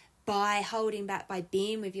of by holding back, by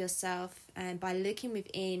being with yourself and by looking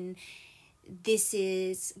within, this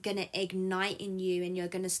is going to ignite in you, and you're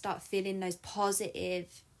going to start feeling those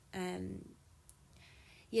positive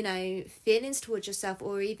feelings towards yourself,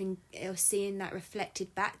 or even seeing that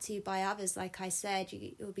reflected back to you by others. Like I said,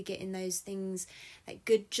 you'll be getting those things like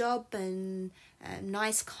good job and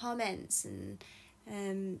nice comments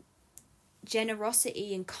and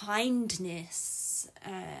generosity and kindness.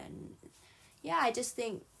 And yeah, I just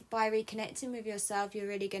think by reconnecting with yourself, you're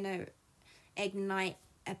really going to ignite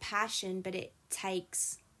a passion, but it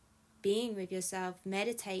takes being with yourself,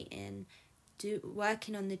 meditating,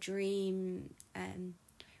 working on the dream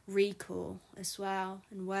recall as well,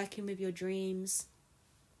 and working with your dreams.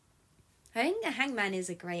 I think the hangman is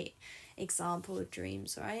a great example of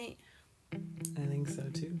dreams, right? I think so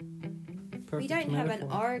too. Perfect we don't metaphor. have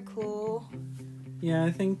an oracle. Yeah,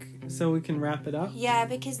 I think so. We can wrap it up. Yeah,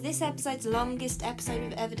 because this episode's longest episode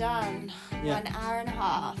we've ever done. Yeah. 1 hour and a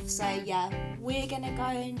half. So yeah, we're gonna go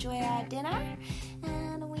enjoy our dinner,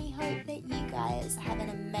 and we hope that you guys have an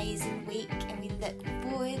amazing week, and we look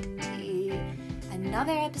forward to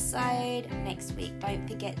another episode next week. Don't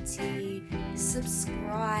forget to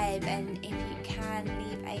subscribe, and if you can,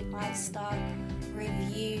 leave a 5-star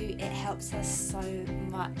review. It helps us so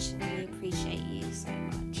much, and we appreciate you so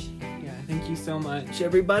much. Yeah, thank you so much,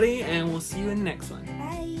 everybody, and we'll see you in the next one.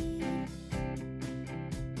 Bye.